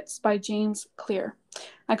Habits by James Clear.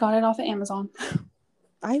 I got it off of Amazon.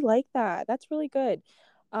 I like that. That's really good.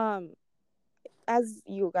 As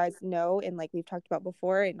you guys know, and like we've talked about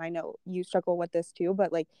before, and I know you struggle with this too,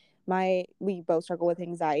 but like we both struggle with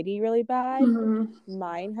anxiety really bad. Mm-hmm.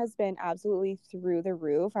 Mine has been absolutely through the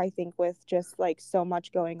roof, I think, with just like so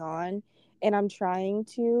much going on. And I'm trying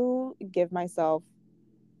to give myself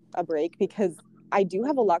a break, because I do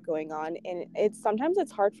have a lot going on, and sometimes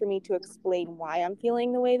it's hard for me to explain why I'm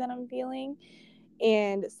feeling the way that I'm feeling.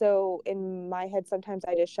 And so in my head, sometimes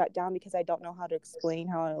I just shut down because I don't know how to explain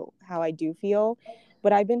how I do feel.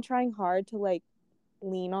 But I've been trying hard to like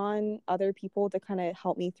lean on other people to kind of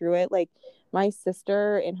help me through it. Like my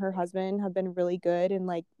sister and her husband have been really good, and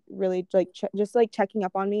like really like just like checking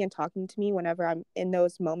up on me and talking to me whenever I'm in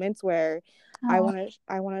those moments where I want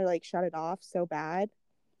to like shut it off so bad.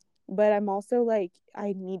 But I'm also like,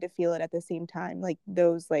 I need to feel it at the same time, like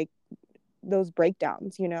those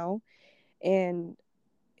breakdowns, and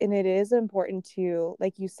it is important to,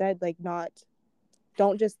 like you said, like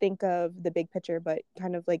don't just think of the big picture, but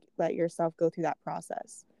kind of like let yourself go through that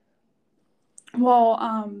process.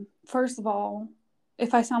 Well, first of all,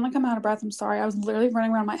 if I sound like I'm out of breath, I'm sorry. I was literally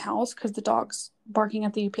running around my house because the dog's barking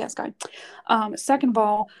at the UPS guy. Second of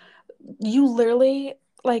all, you literally,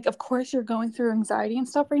 like, of course you're going through anxiety and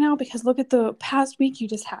stuff right now, because look at the past week you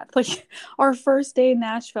just had. Like our first day in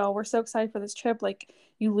Nashville, we're so excited for this trip. Like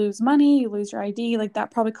you lose money, you lose your ID, like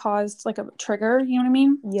that probably caused like a trigger, you know what I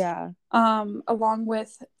mean? Yeah. Along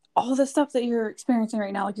with all the stuff that you're experiencing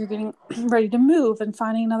right now, like you're getting ready to move and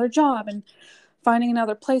finding another job and finding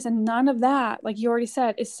another place, and none of that, like you already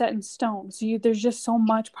said, is set in stone. So there's just so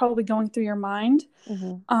much probably going through your mind.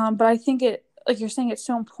 But I think it, like you're saying, it's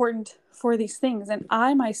so important for these things. And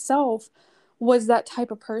I myself was that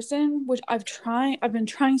type of person, which I've been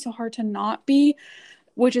trying so hard to not be,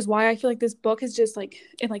 which is why I feel like this book is just like,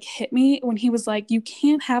 it like hit me when he was like, you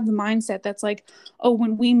can't have the mindset that's like, oh,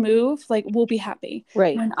 when we move, like we'll be happy.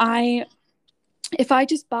 Right. If I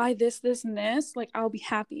just buy this, and this, like I'll be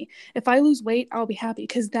happy. If I lose weight, I'll be happy,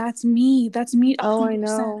 because that's me. That's me. 100%. Oh, I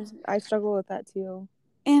know. I struggle with that too.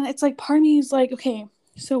 And it's like part of me is like, okay,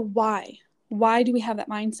 so why? Why do we have that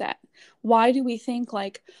mindset? Why do we think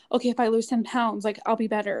like, okay, if I lose 10 pounds, like I'll be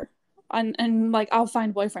better, and like I'll find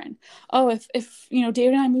a boyfriend. Oh, if David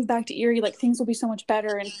and I move back to Erie, like things will be so much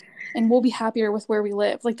better, and we'll be happier with where we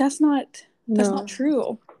live. Like that's not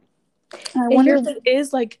true. And I wonder if it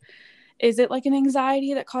is like is it like an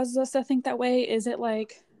anxiety that causes us to think that way? Is it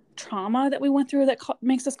like trauma that we went through that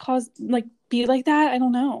makes us be like that? I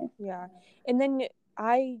don't know. Yeah. And then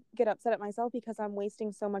I get upset at myself because I'm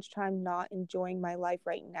wasting so much time not enjoying my life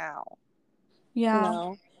right now.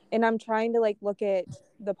 Yeah. And I'm trying to like look at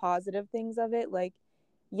the positive things of it. Like,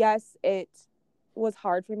 yes, it was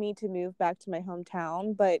hard for me to move back to my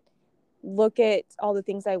hometown, but look at all the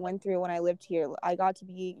things I went through when I lived here. I got to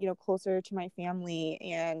be, closer to my family,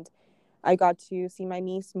 and I got to see my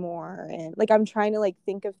niece more. And like, I'm trying to like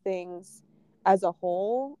think of things as a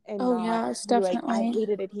whole and Oh not yes, be like, I definitely.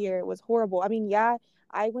 hated it here, it was horrible. I mean, yeah,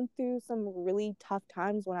 I went through some really tough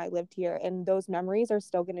times when I lived here, and those memories are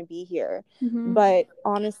still going to be here. Mm-hmm. But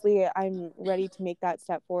honestly, I'm ready to make that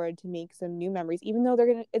step forward to make some new memories, even though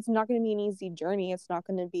it's not going to be an easy journey. It's not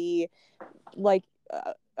going to be like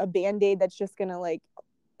a band-aid that's just going to like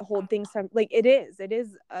hold things like it is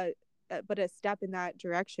but a step in that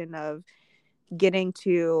direction of getting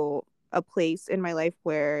to a place in my life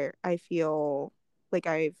where I feel like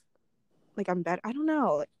I'm better. I don't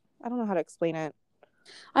know. I don't know how to explain it.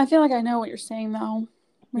 I feel like I know what you're saying though,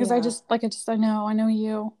 because Yeah. I know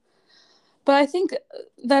you. But I think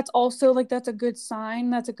that's also like that's a good sign.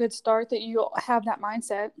 That's a good start that you have that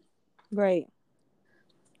mindset. Right.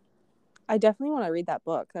 I definitely want to read that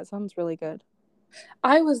book. That sounds really good.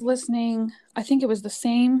 I was listening, I think it was the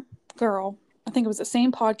same girl. I think it was the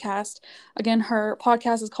same podcast. Again, her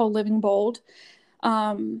podcast is called Living Bold.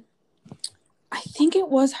 Um, I think it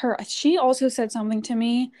was her. She also said something to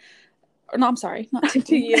me. Or no, I'm sorry, not to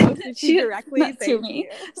To me. you? Did she She directly not say to it to me. you?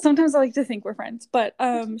 Sometimes I like to think we're friends, but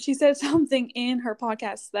she said something in her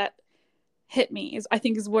podcast that hit me. I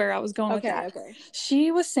think is where I was going with Okay, that. okay.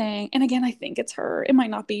 She was saying, and again, I think it's her. It might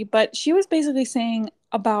not be, but she was basically saying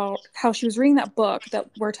about how she was reading that book that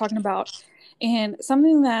we're talking about, and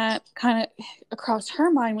something that kind of crossed her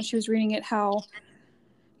mind when she was reading it, how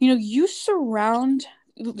you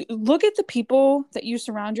look at the people that you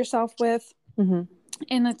surround yourself with, Mm-hmm.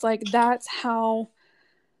 and it's like that's how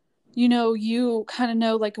you kind of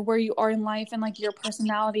know like where you are in life and like your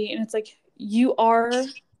personality, and it's like you are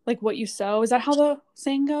like what you sow. Is that how the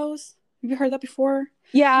saying goes? Have you heard that before?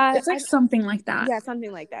 Yeah, It's like something like that. yeah,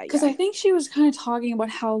 something like that. Because Yeah. I think she was kind of talking about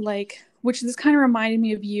how like, which this kind of reminded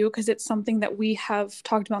me of you, because it's something that we have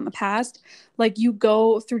talked about in the past. Like you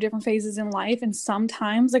go through different phases in life, and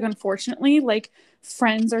sometimes like unfortunately like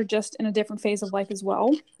friends are just in a different phase of life as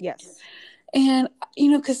well. Yes. And,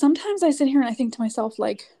 because sometimes I sit here and I think to myself,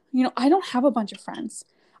 like, I don't have a bunch of friends.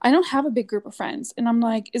 I don't have a big group of friends. And I'm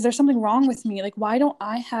like, is there something wrong with me? Like, why don't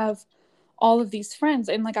I have all of these friends?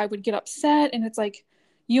 And like, I would get upset. And it's like,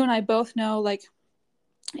 you and I both know, like,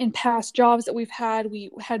 in past jobs that we've had, we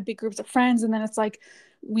had big groups of friends. And then it's like,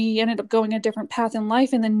 we ended up going a different path in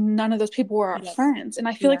life. And then none of those people were our Yes. friends. And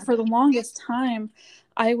I feel like Yeah. for the longest time,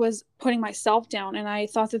 I was putting myself down and I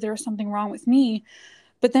thought that there was something wrong with me.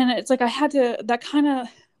 But then it's like that kind of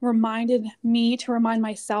reminded me to remind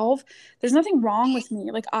myself there's nothing wrong with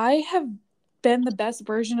me. Like I have been the best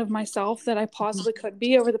version of myself that I possibly could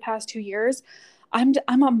be over the past 2 years.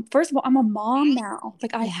 First of all, I'm a mom now.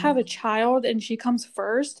 Like I have a child and she comes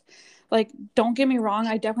first. Like, don't get me wrong.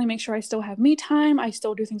 I definitely make sure I still have me time. I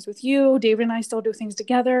still do things with you. David and I still do things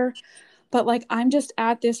together. But like I'm just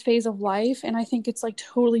at this phase of life, and I think it's like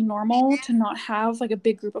totally normal to not have like a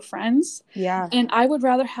big group of friends. Yeah. And I would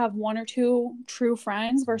rather have one or two true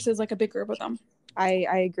friends versus like a big group of them. I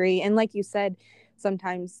agree. And like you said,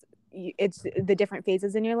 sometimes it's the different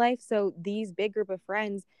phases in your life. So these big group of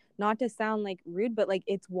friends, not to sound like rude, but like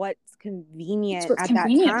it's what's It's convenient what's at that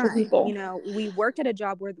convenient for time. people. We worked at a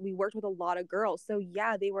job where we worked with a lot of girls. So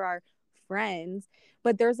yeah, they were our friends,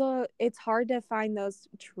 but it's hard to find those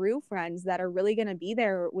true friends that are really going to be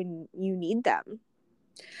there when you need them.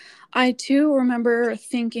 I too remember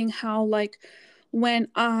thinking how like when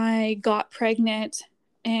I got pregnant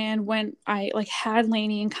and when I like had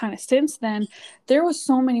Lainey, and kind of since then, there was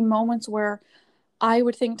so many moments where I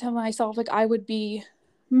would think to myself, like, I would be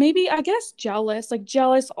maybe, I guess, jealous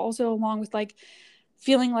also, along with like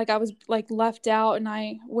feeling like I was like left out and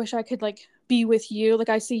I wish I could like be with you. Like,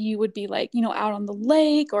 I see you would be like, out on the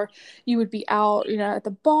lake, or you would be out, at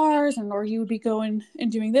the bars, and or you would be going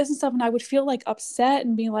and doing this and stuff. And I would feel like upset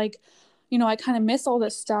and be like, I kind of miss all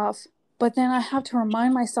this stuff. But then I have to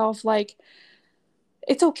remind myself, like,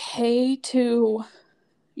 it's okay to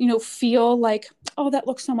feel like, oh, that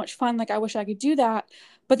looks so much fun. Like, I wish I could do that.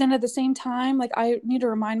 But then at the same time, like, I need to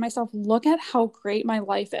remind myself, look at how great my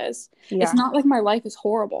life is. It's Yeah. not like my life is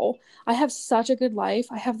horrible. I have such a good life.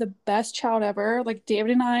 I have the best child ever. Like,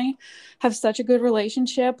 David and I have such a good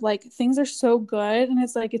relationship. Like, things are so good. And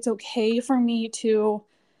it's like, it's okay for me to,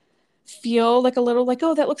 feel like a little like,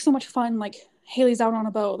 oh, that looks so much fun. Like Haley's out on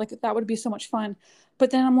a boat. Like that would be so much fun.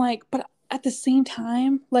 But then I'm like, but at the same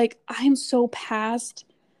time, like I'm so past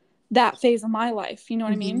that phase of my life. You know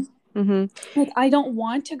what I Mm-hmm. mean? Mm-hmm. Like I don't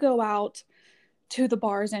want to go out to the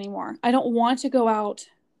bars anymore. I don't want to go out,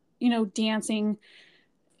 dancing.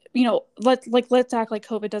 Let's act like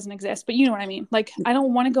COVID doesn't exist, but you know what I mean. Like I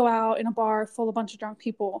don't want to go out in a bar full of a bunch of drunk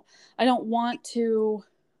people. I don't want to,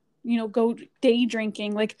 go day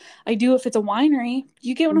drinking like I do if it's a winery.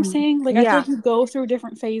 You get what I'm Mm-hmm. saying? Like I feel Yeah. like you go through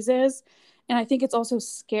different phases, and I think it's also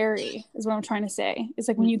scary is what I'm trying to say. It's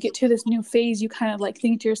like when you get to this new phase, you kind of like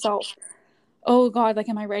think to yourself, oh God, like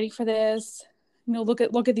am I ready for this? Look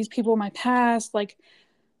at these people in my past. Like,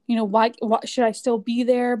 why should I still be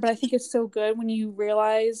there? But I think it's so good when you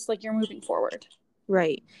realize like you're moving forward.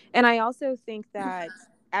 Right. And I also think that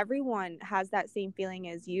everyone has that same feeling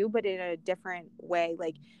as you, but in a different way.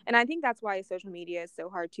 Like, and I think that's why social media is so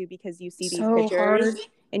hard too, because you see these So pictures hard.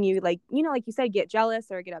 and you like, like you said, get jealous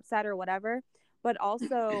or get upset or whatever. But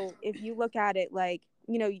also, if you look at it like,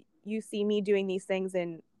 you see me doing these things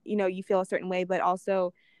and, you feel a certain way, but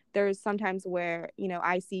also there's sometimes where,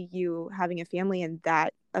 I see you having a family and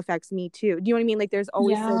that affects me too. Do you know what I mean? Like, there's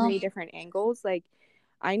always so Yeah. many different angles. Like,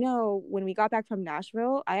 I know when we got back from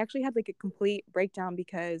Nashville, I actually had like a complete breakdown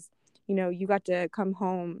because, you got to come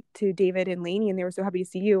home to David and Lainey and they were so happy to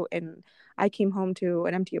see you. And I came home to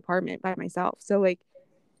an empty apartment by myself. So, like,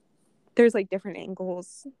 there's like different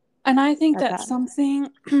angles And I think at that's that. something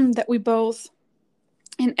that we both,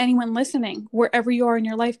 and anyone listening, wherever you are in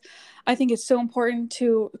your life, I think it's so important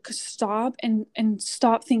to stop and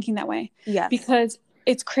stop thinking that way. Yes. Because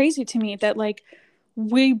it's crazy to me that like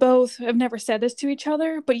we both have never said this to each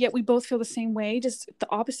other, but yet we both feel the same way, just the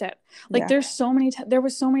opposite. Like Yeah. there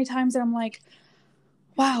was so many times that I'm like,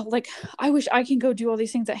 wow, like I wish I can go do all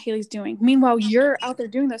these things that Haley's doing. Meanwhile, you're out there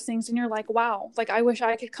doing those things and you're like, wow, like I wish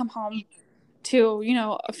I could come home to,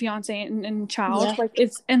 a fiance and child. Yeah. Like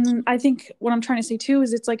and I think what I'm trying to say too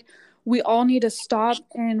is it's like we all need to stop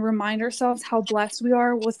and remind ourselves how blessed we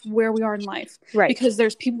are with where we are in life, Right. because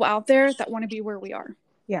there's people out there that want to be where we are.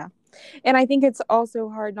 Yeah. And I think it's also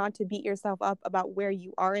hard not to beat yourself up about where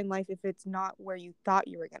you are in life if it's not where you thought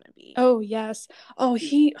you were going to be. Oh yes. Oh,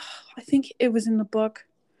 I think it was in the book,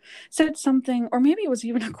 said something, or maybe it was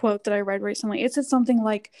even a quote that I read recently. It said something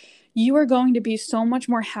like, you are going to be so much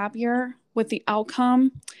more happier with the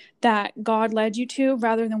outcome that God led you to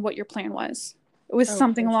rather than what your plan was. It was Oh,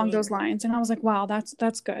 something for along those sure. lines. And I was like, wow, that's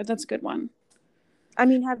good. That's a good one. I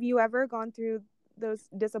mean, have you ever gone through those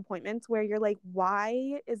disappointments where you're like,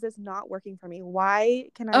 why is this not working for me? Why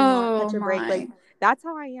can I not Oh catch a break? Like, my. that's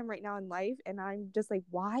how I am right now in life. And I'm just like,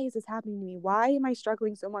 why is this happening to me? Why am I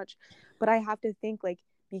struggling so much? But I have to think, like,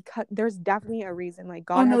 because there's definitely a reason. Like,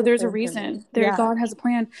 Oh God has no, a there's a plan for me. reason. There, Yeah. God has a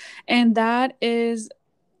plan. And that is,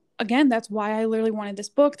 again, that's why I literally wanted this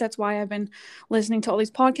book. That's why I've been listening to all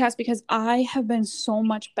these podcasts, because I have been so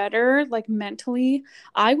much better, like mentally.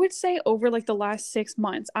 I would say over like the last 6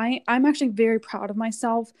 months. I'm actually very proud of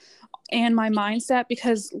myself and my mindset,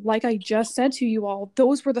 because like I just said to you all,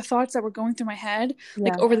 those were the thoughts that were going through my head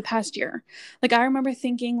like Yeah. over the past year. Like I remember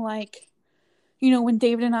thinking like, when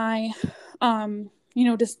David and I,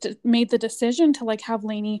 just made the decision to like have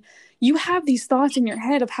Lainey, you have these thoughts in your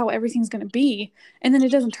head of how everything's going to be, and then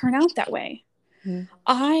it doesn't turn out that way. Mm-hmm.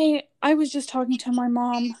 I was just talking to my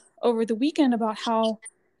mom over the weekend about how,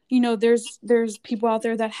 there's people out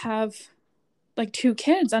there that have like two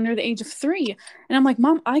kids under the age of 3, and I'm like,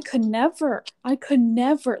 Mom, I could never,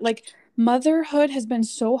 like motherhood has been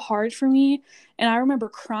so hard for me. And I remember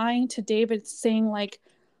crying to David saying like,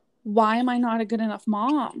 why am I not a good enough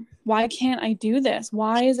mom? Why can't I do this?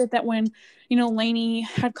 Why is it that when, Lainey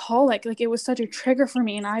had colic, like it was such a trigger for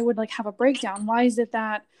me and I would like have a breakdown? Why is it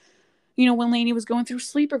that, when Lainey was going through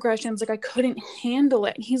sleep regressions, like I couldn't handle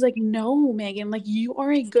it? And he's like, no, Megan, like you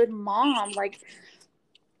are a good mom. Like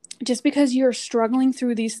just because you're struggling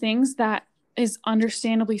through these things that is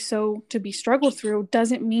understandably so to be struggled through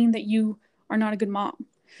doesn't mean that you are not a good mom.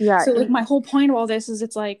 Yeah. So like my whole point of all this is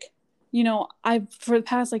it's like, I've for the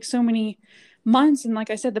past like so many months, and like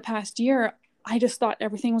I said, the past year, I just thought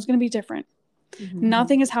everything was going to be different. Mm-hmm.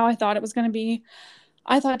 Nothing is how I thought it was going to be.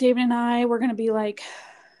 I thought David and I were going to be like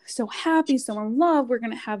so happy, so in love. We're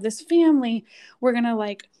going to have this family. We're going to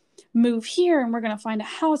like move here and we're going to find a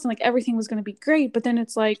house, and like everything was going to be great. But then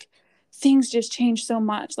it's like things just changed so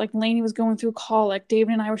much. Like Lainey was going through colic.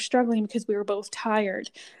 David and I were struggling because we were both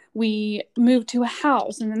tired. We moved to a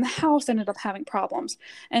house, and then the house ended up having problems.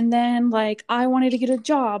 And then like I wanted to get a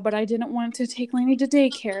job, but I didn't want to take Lainey to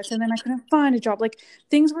daycare. So then I couldn't find a job. Like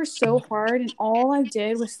things were so hard, and all I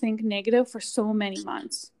did was think negative for so many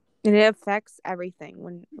months. And it affects everything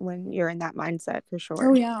when you're in that mindset, for sure.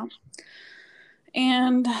 Oh yeah.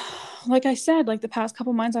 And like I said, like the past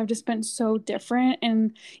couple months, I've just been so different.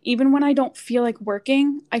 And even when I don't feel like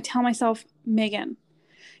working, I tell myself, Megan,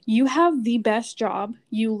 you have the best job.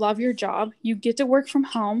 You love your job. You get to work from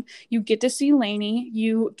home. You get to see Lainey.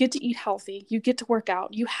 You get to eat healthy. You get to work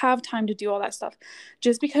out. You have time to do all that stuff.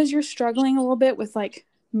 Just because you're struggling a little bit with like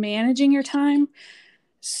managing your time,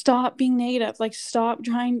 stop being negative. Like stop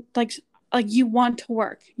trying like you want to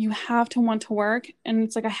work. You have to want to work. And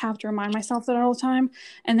it's like I have to remind myself that all the time.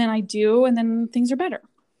 And then I do, and then things are better.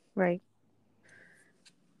 Right.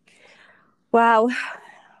 Wow.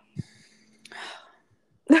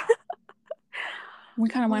 We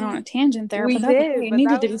kind of went on a tangent there, We but that's did, okay. It but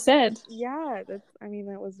needed that to be was, said. yeah, that was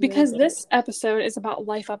really Because good. this episode is about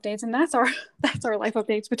life updates, and that's our life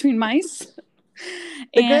updates between mice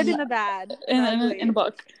The good and and the bad, the in ugly. a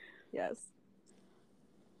book. Yes.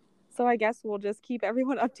 So I guess we'll just keep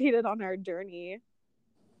everyone updated on our journey.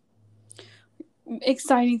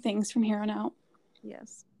 Exciting things from here on out.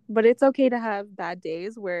 Yes. But it's okay to have bad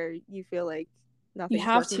days where you feel like You nothing's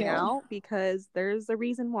have working to. out, because there's a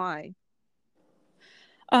reason why.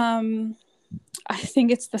 I think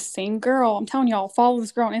it's the same girl. I'm telling y'all, follow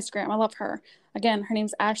this girl on Instagram. I love her. Again, her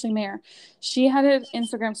name's Ashley Mayer. She had an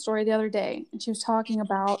Instagram story the other day, and she was talking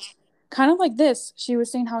about kind of like this. She was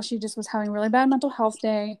saying how she just was having a really bad mental health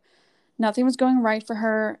day. Nothing was going right for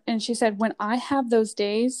her. And she said, when I have those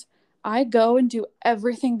days, I go and do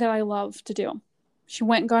everything that I love to do. She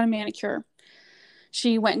went and got a manicure.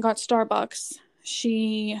 She went and got Starbucks.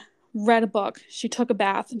 She read a book. She took a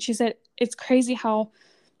bath. And she said, it's crazy how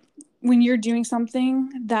when you're doing something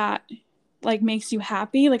that like makes you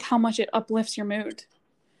happy, like how much it uplifts your mood.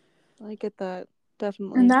 I get that.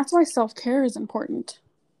 Definitely. And that's why self-care is important.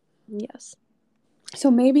 Yes. So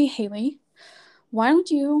maybe, Haley, why don't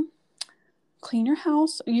you clean your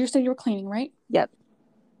house? You said you were cleaning, right? Yep.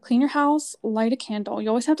 Clean your house, light a candle. You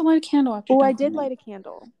always have to light a candle after Oh, you're I done did cleaning. light a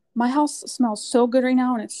candle. My house smells so good right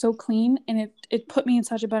now, and it's so clean, and it put me in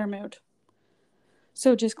such a better mood.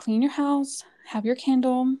 So just clean your house, have your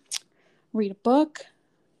candle, read a book.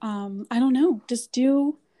 I don't know. Just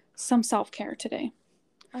do some self-care today.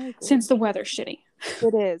 I agree. Since the weather's shitty.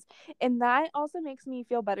 It is. And that also makes me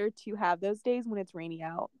feel better to have those days when it's raining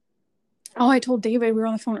out. Oh, I told David, we were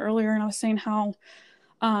on the phone earlier, and I was saying how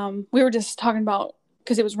we were just talking about,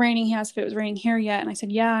 because it was raining. He asked if it was raining here yet, and I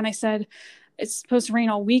said yeah, and I said it's supposed to rain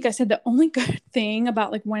all week. I said the only good thing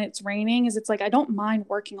about like when it's raining is it's like I don't mind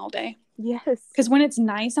working all day. Yes. Because when it's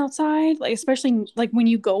nice outside, like especially like when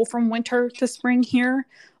you go from winter to spring here,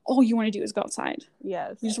 all you want to do is go outside.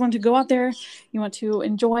 Yes. You just want to go out there, you want to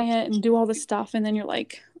enjoy it and do all this stuff, and then you're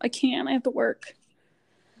like, I can't, I have to work.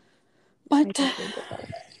 But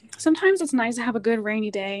sometimes it's nice to have a good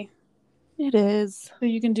rainy day. It is. So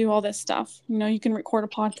you can do all this stuff. You know, you can record a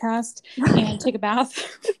podcast and take a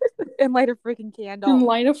bath. And light a freaking candle. And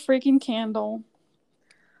light a freaking candle.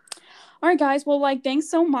 All right, guys. Well, like, thanks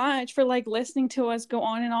so much for like listening to us go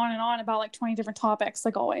on and on and on about like 20 different topics,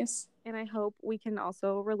 like always. And I hope we can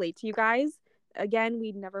also relate to you guys. Again,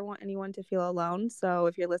 we never want anyone to feel alone. So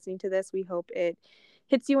if you're listening to this, we hope it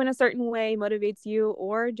hits you in a certain way, motivates you,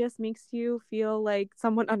 or just makes you feel like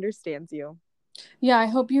someone understands you. Yeah, I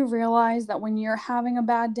hope you realize that when you're having a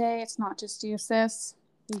bad day, it's not just you, sis.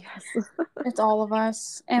 Yes. It's all of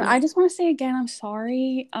us. And I just want to say again, I'm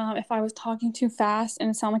sorry if I was talking too fast and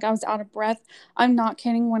it sounded like I was out of breath. I'm not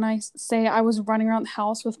kidding when I say I was running around the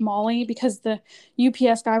house with Molly because the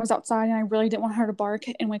UPS guy was outside and I really didn't want her to bark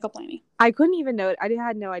and wake up Lainey. I couldn't even know it. I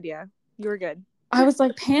had no idea. You were good. I was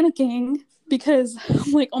like panicking because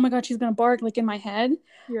I'm like, oh my God, she's going to bark like in my head.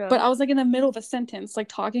 Yeah. But I was like in the middle of a sentence, like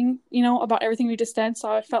talking, you know, about everything we just said.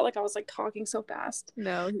 So I felt like I was like talking so fast.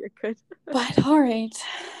 No, you're good. But all right.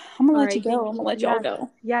 I'm going to let you go. I'm going to let y'all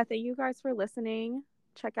go. Yeah. Thank you guys for listening.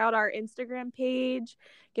 Check out our Instagram page.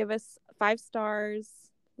 Give us 5 stars.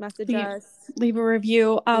 Message us. Leave a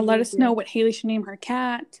review. Let us know what Haley should name her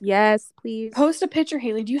cat. Yes, please. Post a picture,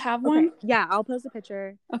 Haley. Do you have one? Yeah, I'll post a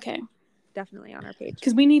picture. Okay. Definitely on our page.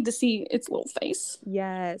 Because we need to see its little face.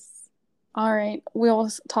 Yes. All right. We'll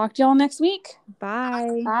talk to y'all next week.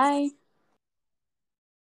 Bye. Bye.